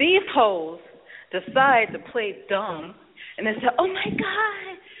 These hoes decide to play dumb. And they say, oh, my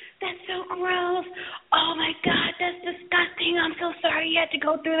God, that's so gross. Oh, my God, that's disgusting. I'm so sorry you had to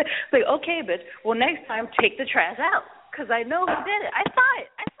go through that. It's like, okay, bitch, well, next time take the trash out because I know who did it. I saw it.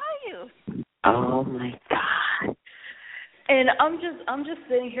 I saw you. Oh, my God. And I'm just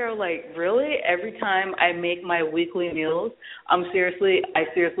sitting here like, really? Every time I make my weekly meals, I seriously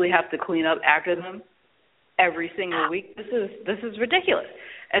have to clean up after them every single week. This is ridiculous.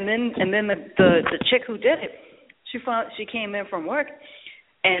 And then the chick who did it, she came in from work,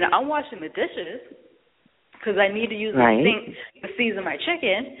 and I'm washing the dishes because I need to use the sink to season my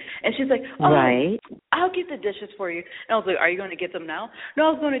chicken. And she's like, I'll get the dishes for you. And I was like, are you going to get them now? No,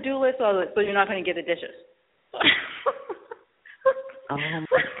 I was going to do this, so you're not going to get the dishes. Oh, my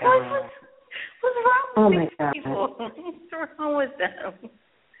God. What's wrong with these people? What's wrong with them?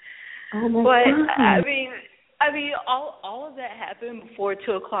 Oh, my God. I mean, all of that happened before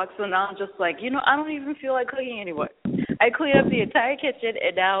 2 o'clock, so now I'm just like, I don't even feel like cooking anymore. I cleaned up the entire kitchen,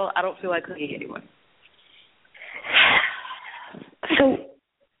 and now I don't feel like cooking anymore. So,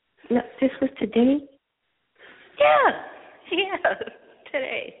 this was today? Yeah,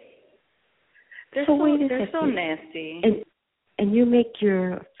 today. They're so nasty. And you make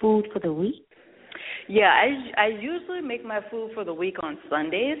your food for the week? Yeah, I usually make my food for the week on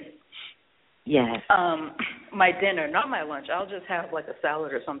Sundays. Yes. My dinner, not my lunch. I'll just have like a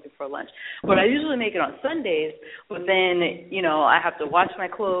salad or something for lunch. But I usually make it on Sundays. But then, I have to wash my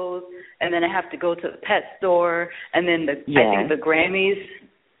clothes, and then I have to go to the pet store, and then I think the Grammys.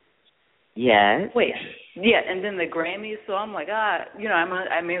 Yes. Wait. Yeah, and then the Grammys. So I'm like, I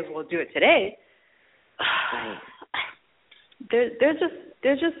may as well do it today.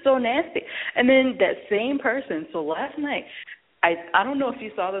 They're just so nasty. And then that same person. So last night, I don't know if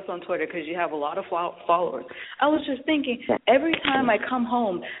you saw this on Twitter because you have a lot of followers. I was just thinking, every time I come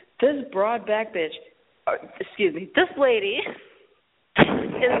home, this broad back bitch, this lady,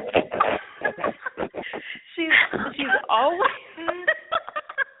 she's always.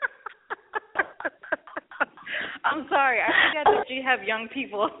 I'm sorry, I forgot that you have young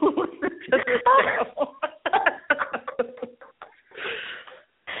people who listen to this show.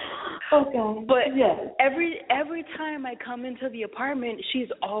 Okay. But every time I come into the apartment, she's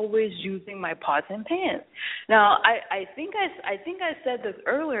always using my pots and pans. Now, I think I said this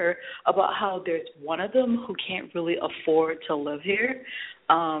earlier about how there's one of them who can't really afford to live here,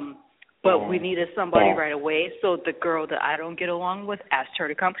 but we needed somebody right away. So the girl that I don't get along with asked her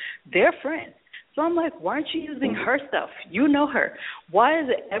to come. They're friends. So I'm like, why aren't you using her stuff? You know her. Why is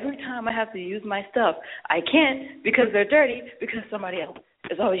it every time I have to use my stuff, I can't because they're dirty because somebody else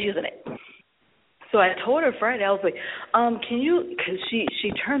is always using it? So I told her Friday, I was like, can you, because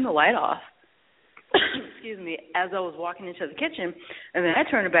she turned the light off, excuse me, as I was walking into the kitchen, and then I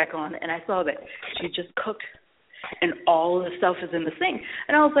turned it back on, and I saw that she just cooked, and all of the stuff is in the sink.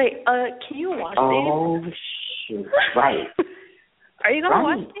 And I was like, can you wash these? Oh, shoot. Right. Are you going to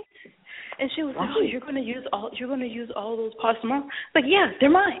wash these? And she was like, oh, you're going to use all those pots tomorrow? Like, yeah, they're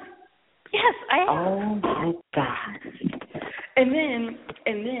mine. Yes, I am. Oh my God. And then,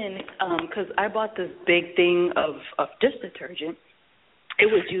 because I bought this big thing of dish detergent, it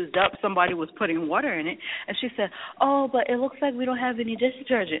was used up. Somebody was putting water in it. And she said, oh, but it looks like we don't have any dish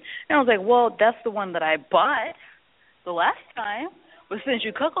detergent. And I was like, well, that's the one that I bought the last time. But since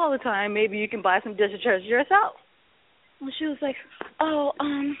you cook all the time, maybe you can buy some dish detergent yourself. And she was like, oh,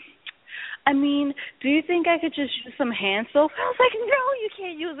 I mean, do you think I could just use some hand soap? I was like, no, you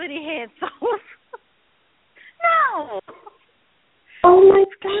can't use any hand soap. No. Oh my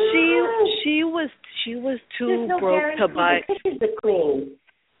God. She was too broke to buy. The dishes are clean.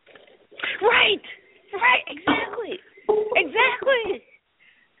 Right, exactly.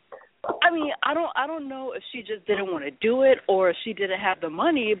 I mean, I don't know if she just didn't want to do it or if she didn't have the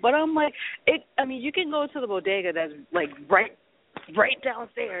money, but I'm like, you can go to the bodega that's like right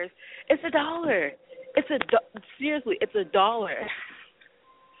downstairs. It's $1. Seriously, it's $1.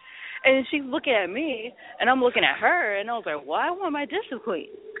 And she's looking at me, and I'm looking at her, and I was like, well, I want my dishes clean.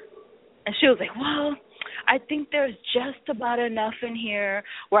 And she was like, well, I think there's just about enough in here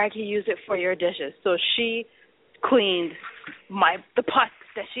where I can use it for your dishes. So she cleaned the pot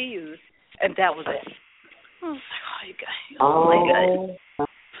that she used, and that was it. I was like, oh, you guys. Oh my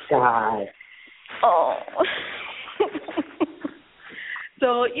God. Oh.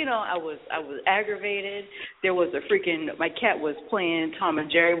 So, I was aggravated. There was my cat was playing Tom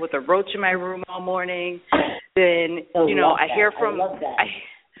and Jerry with a roach in my room all morning. Then, I hear from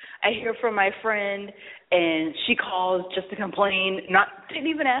my friend, and she calls just to complain. Didn't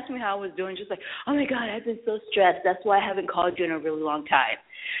even ask me how I was doing. Just like, oh my God, I've been so stressed. That's why I haven't called you in a really long time.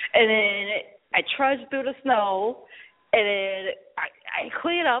 And then I trudged through the snow, and then I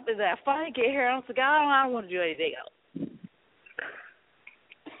clean up, and then I finally get here, and I was like, I don't want to do anything else.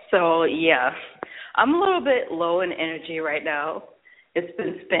 So, yeah, I'm a little bit low in energy right now. It's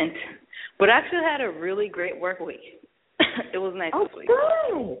been spent. But I actually had a really great work week. It was nice this week.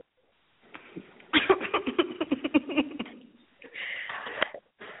 Oh,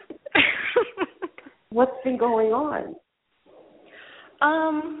 good. What's been going on?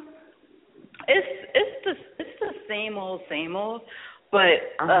 It's the same old, but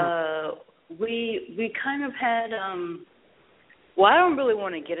we kind of had well, I don't really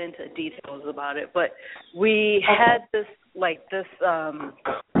want to get into details about it, but we had this how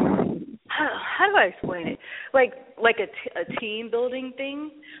do I explain it? Like a team building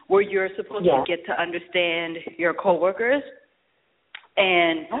thing where you're supposed to get to understand your coworkers.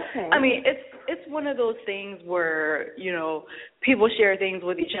 And I mean, it's one of those things where, people share things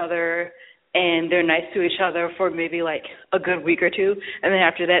with each other and they're nice to each other for maybe like a good week or two, and then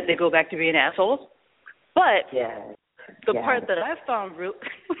after that they go back to being assholes. But the part that I found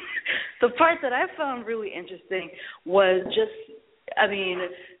really interesting was just,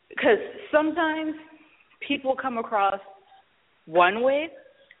 because sometimes people come across one way,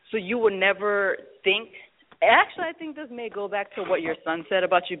 so you would never think. Actually, I think this may go back to what your son said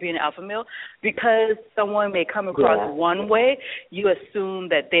about you being an alpha male. Because someone may come across one way, you assume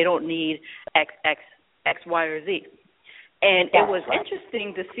that they don't need X, Y, or Z. And it was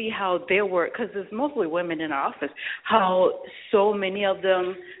interesting to see how there were, because there's mostly women in our office, how so many of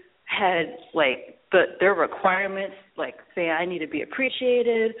them had, their requirements, like saying, I need to be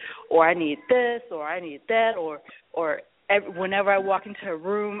appreciated, or I need this, or I need that, or whenever I walk into a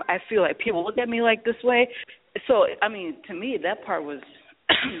room, I feel like people look at me like this way. So, to me, that part was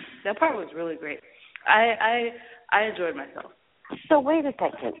really great. I enjoyed myself. So wait a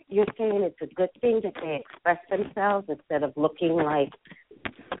second. You're saying it's a good thing that they express themselves instead of looking like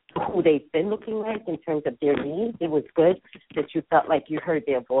who they've been looking like in terms of their needs? It was good that you felt like you heard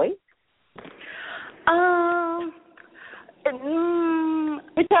their voice?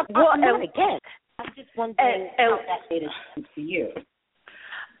 Again, I'm just wondering how that made it seem to you.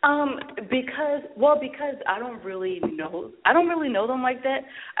 Because I don't really know them like that.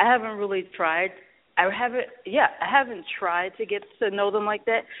 I haven't really tried. I haven't tried to get to know them like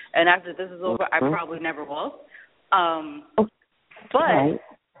that. And after this is over, I probably never will. But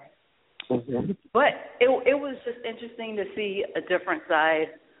it was just interesting to see a different side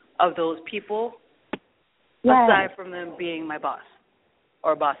of those people, aside from them being my boss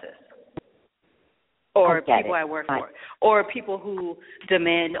or bosses. Or people I work for, or people who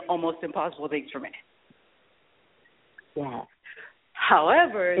demand almost impossible things from me. Yeah.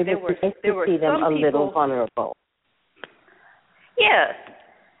 However, there were them some a people little vulnerable. Yeah.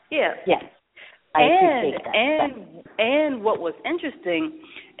 Yes. I appreciate that. And what was interesting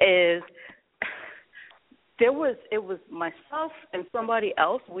is it was myself and somebody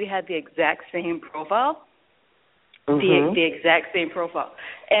else. We had the exact same profile. The exact same profile.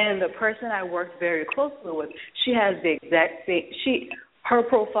 And the person I worked very closely with, she has the exact same, her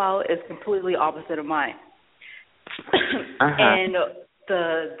profile is completely opposite of mine.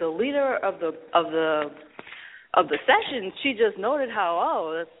 the leader of the session, she just noted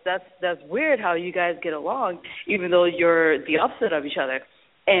how that's weird how you guys get along, even though you're the opposite of each other.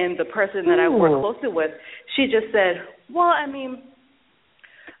 And the person that I work closely with, she just said, well, I mean,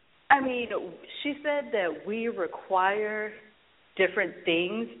 she said that we require different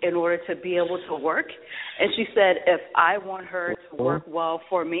things in order to be able to work. And she said, if I want her to work well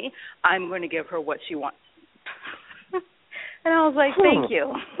for me, I'm going to give her what she wants. And I was like, thank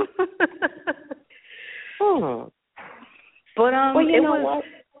you. But well, you know what?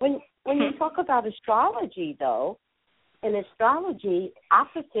 When you talk about astrology, though, in astrology,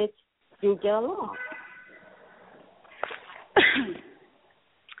 opposites do get along.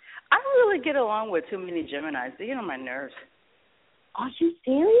 I don't really get along with too many Geminis. They get on my nerves. Are you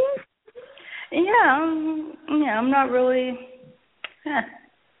serious? Yeah, I'm not really.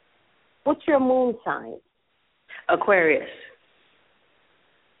 What's your moon sign? Aquarius.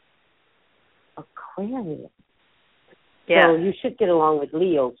 Aquarius. Yeah. So you should get along with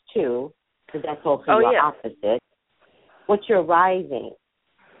Leos too, because that's also your opposite. What's your rising?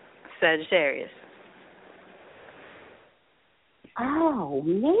 Sagittarius. Oh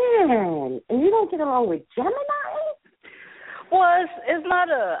man! And you don't get along with Gemini? Well, it's not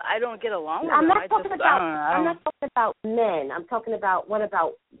I don't get along with I'm them. not talking about. I'm not talking about men. I'm talking about what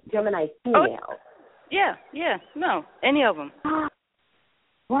about Gemini females? Oh, yeah, no, any of them.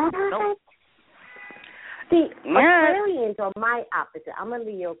 What? Nope. See, Aquarians are my opposite. I'm a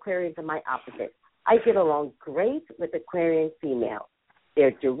Leo. Aquarians are my opposite. I get along great with Aquarian females.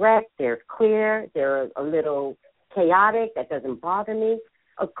 They're direct. They're clear. They're a little chaotic. That doesn't bother me.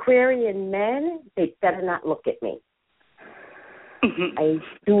 Aquarian men, they better not look at me. I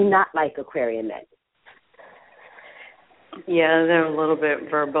do not like Aquarian men. Yeah, they're a little bit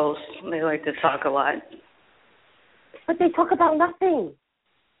verbose. They like to talk a lot. But they talk about nothing.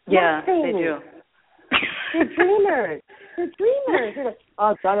 Yeah, nothing. They do. They're dreamers. They're like,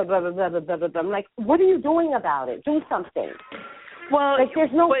 oh, blah, blah, blah, blah, blah, blah, blah. I'm like, what are you doing about it? Do something. Well, like,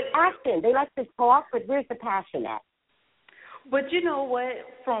 there's no passion. They like to talk, but where's the passion at? But you know what?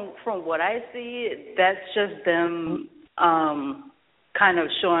 From what I see, that's just them kind of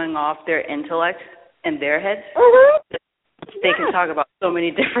showing off their intellect in their heads. Mm-hmm. They can talk about so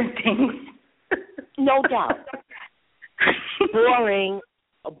many different things. No doubt. Boring.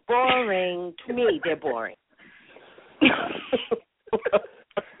 To me, they're boring.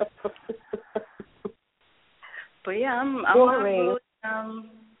 But yeah, I'm boring. I'm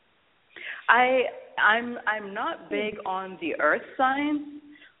not big on the Earth sign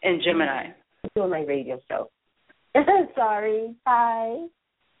in Gemini. I'm doing my radio show. Sorry. Hi.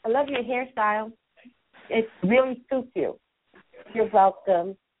 I love your hairstyle. It really suits you. You're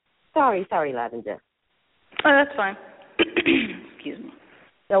welcome. Sorry, Lavender. Oh, that's fine. Excuse me.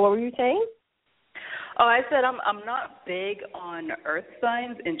 Now, what were you saying? Oh, I said I'm not big on Earth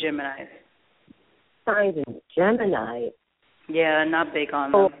signs in Gemini. Signs in Gemini? Yeah, not big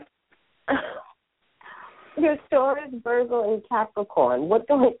on them. There's Taurus, Virgo, and Capricorn.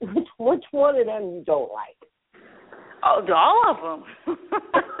 Which one of them you don't like? Oh, all of them.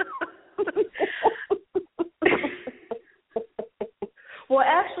 Well,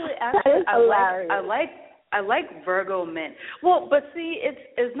 actually, I like Virgo men. Well, but see,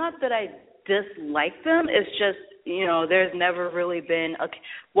 it's not that I dislike them. It's just, there's never really been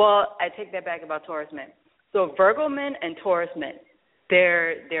well, I take that back about Taurus men. So Virgo men and Taurus men,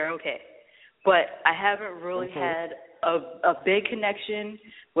 they're okay. But I haven't really had a big connection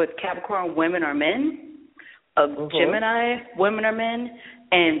with Capricorn women or men, Gemini women or men,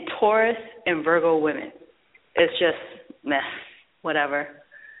 and Taurus and Virgo women. It's just meh. Whatever.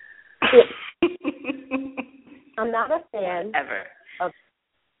 I'm not a fan of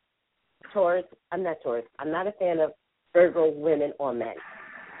Taurus. I'm not Taurus. I'm not a fan of Virgo women or men.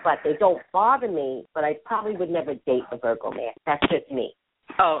 But they don't bother me, but I probably would never date a Virgo man. That's just me.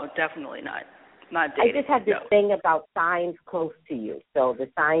 Oh, definitely not. Not dating. I just have this thing about signs close to you. So the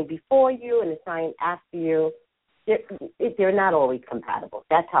sign before you and the sign after you, they're not always compatible.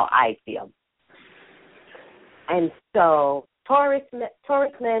 That's how I feel. And so Taurus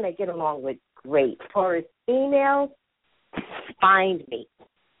men I get along with great. Taurus females, find me.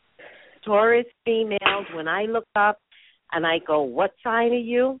 Taurus females, when I look up and I go, what sign are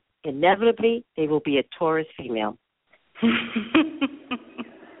you? Inevitably, they will be a Taurus female.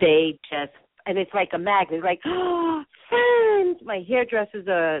 They just, and it's like a magnet, like, oh, friends. My hairdresser's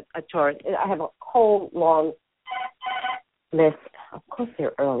a Taurus. I have a whole long list. Of course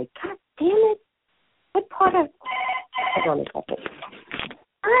they're early. God damn it. What part of... Hold on a second.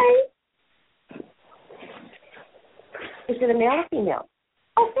 Hi. Is it a male or female?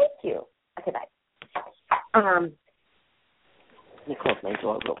 Oh, thank you. Okay, bye. Let me close my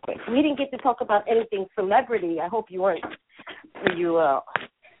door real quick. We didn't get to talk about anything celebrity. I hope you weren't. You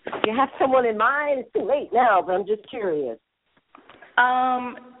have someone in mind. It's too late now, but I'm just curious.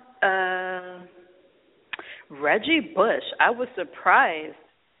 Reggie Bush. I was surprised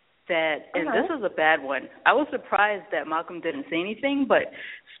that, and this is a bad one. I was surprised that Malcolm didn't say anything, but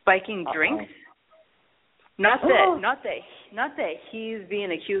spiking drinks. Not that he's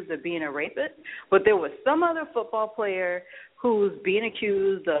being accused of being a rapist, but there was some other football player who's being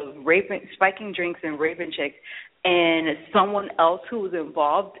accused of spiking drinks and raping chicks, and someone else who was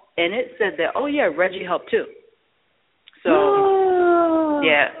involved in it said that, oh yeah, Reggie helped too. So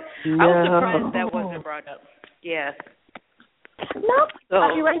yeah, I was surprised that wasn't brought up. Yeah. No, so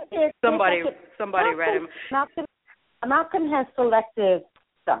I'll be right there. Somebody read him. Malcolm has selective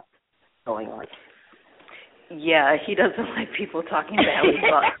stuff going on. Yeah, he doesn't like people talking badly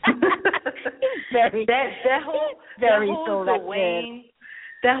about that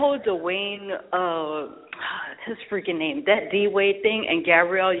whole Dwayne, his freaking name, that D-Wade thing and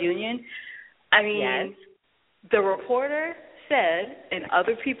Gabrielle Union. I mean, The reporter said, and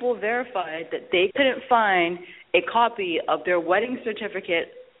other people verified, that they couldn't find a copy of their wedding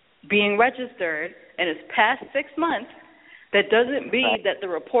certificate being registered, and it's past 6 months. That doesn't mean that the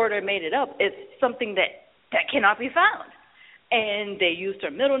reporter made it up. It's something that cannot be found. And they used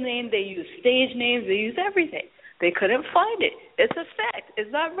her middle name, they used stage names, they used everything. They couldn't find it. It's a fact.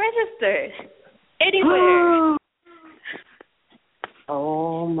 It's not registered anywhere.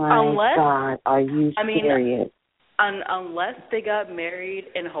 Oh, my God. Are you serious? Unless they got married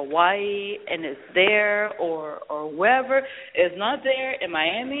in Hawaii and it's there or wherever, it's not there in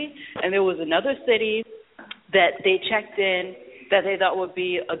Miami, and there was another city that they checked in that they thought would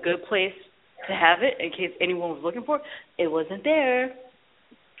be a good place to have it in case anyone was looking for it. It wasn't there.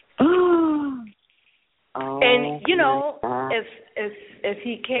 And you know, if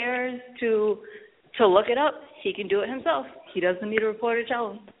he cares to look it up, he can do it himself. He doesn't need a reporter to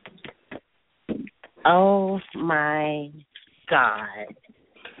tell him. Oh my God.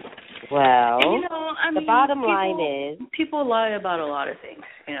 Well, and, you know, I mean, the bottom line is people lie about a lot of things,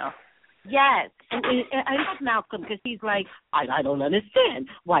 you know. Yes, and I love Malcolm because he's like, I don't understand.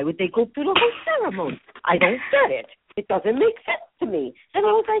 Why would they go through the whole ceremony? I don't get it. It doesn't make sense to me. And I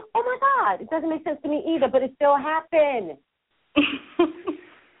was like, oh, my God, it doesn't make sense to me either, but it still happened.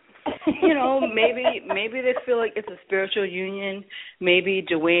 You know, maybe they feel like it's a spiritual union. Maybe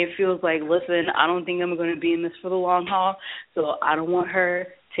Dwayne feels like, listen, I don't think I'm going to be in this for the long haul, so I don't want her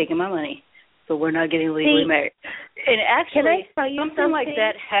taking my money. So we're not getting legally married. And actually, something like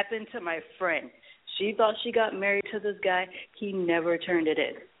that happened to my friend. She thought she got married to this guy. He never turned it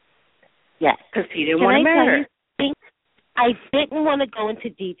in. Yes. Because he didn't want to marry her. I didn't want to go into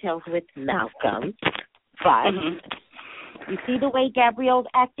details with Malcolm, but you see the way Gabrielle's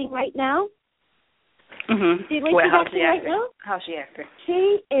acting right now? You see the way she's acting right now? How's she acting?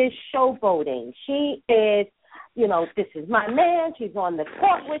 She is showboating. She is, you know, this is my man. She's on the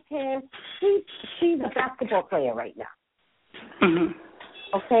court with him. She's a basketball player right now.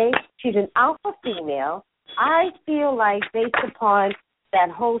 Okay? She's an alpha female. I feel like based upon that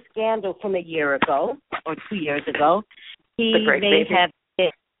whole scandal from a year ago or 2 years ago, he may have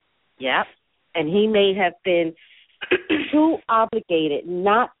been, and he may have been too obligated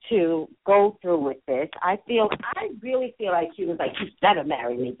not to go through with this. I really feel like she was like, you better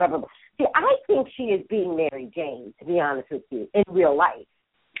marry me, blah, blah, blah. See, I think she is being Mary Jane, to be honest with you, in real life.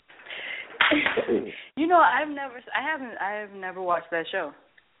 You know, I have never watched that show.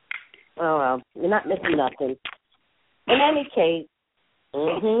 Oh, well, you're not missing nothing. In any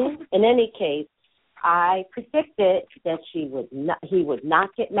case, I predicted that he would not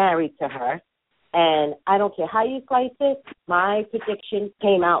get married to her, and I don't care how you slice it, my prediction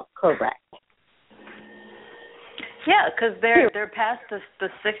came out correct. Yeah, because they're past the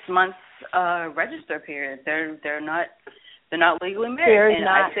 6 months register period. They're not legally married.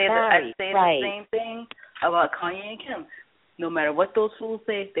 I say the same thing about Kanye and Kim. No matter what those fools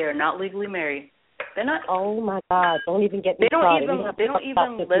say, they are not legally married. They're not. Oh my God! Don't even get me started. They don't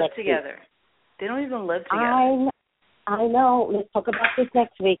even live together. They don't even live together. I know. Let's talk about this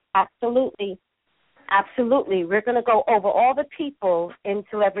next week. Absolutely. We're going to go over all the people in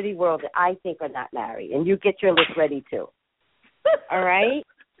celebrity world that I think are not married, and you get your list ready too. All right.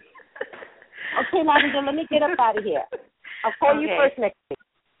 Okay, Lavender, let me get up out of here. I'll call you first next week.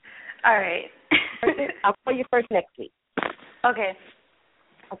 All right. I'll call you first next week. Okay.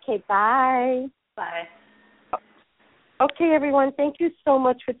 Okay, bye. Bye. Okay, everyone, thank you so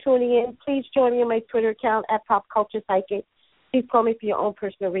much for tuning in. Please join me on my Twitter account at Pop Culture Psychic. Please call me for your own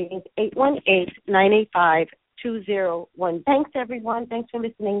personal readings, 818-985-2010. Thanks, everyone. Thanks for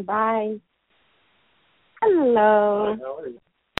listening. Bye. Hello.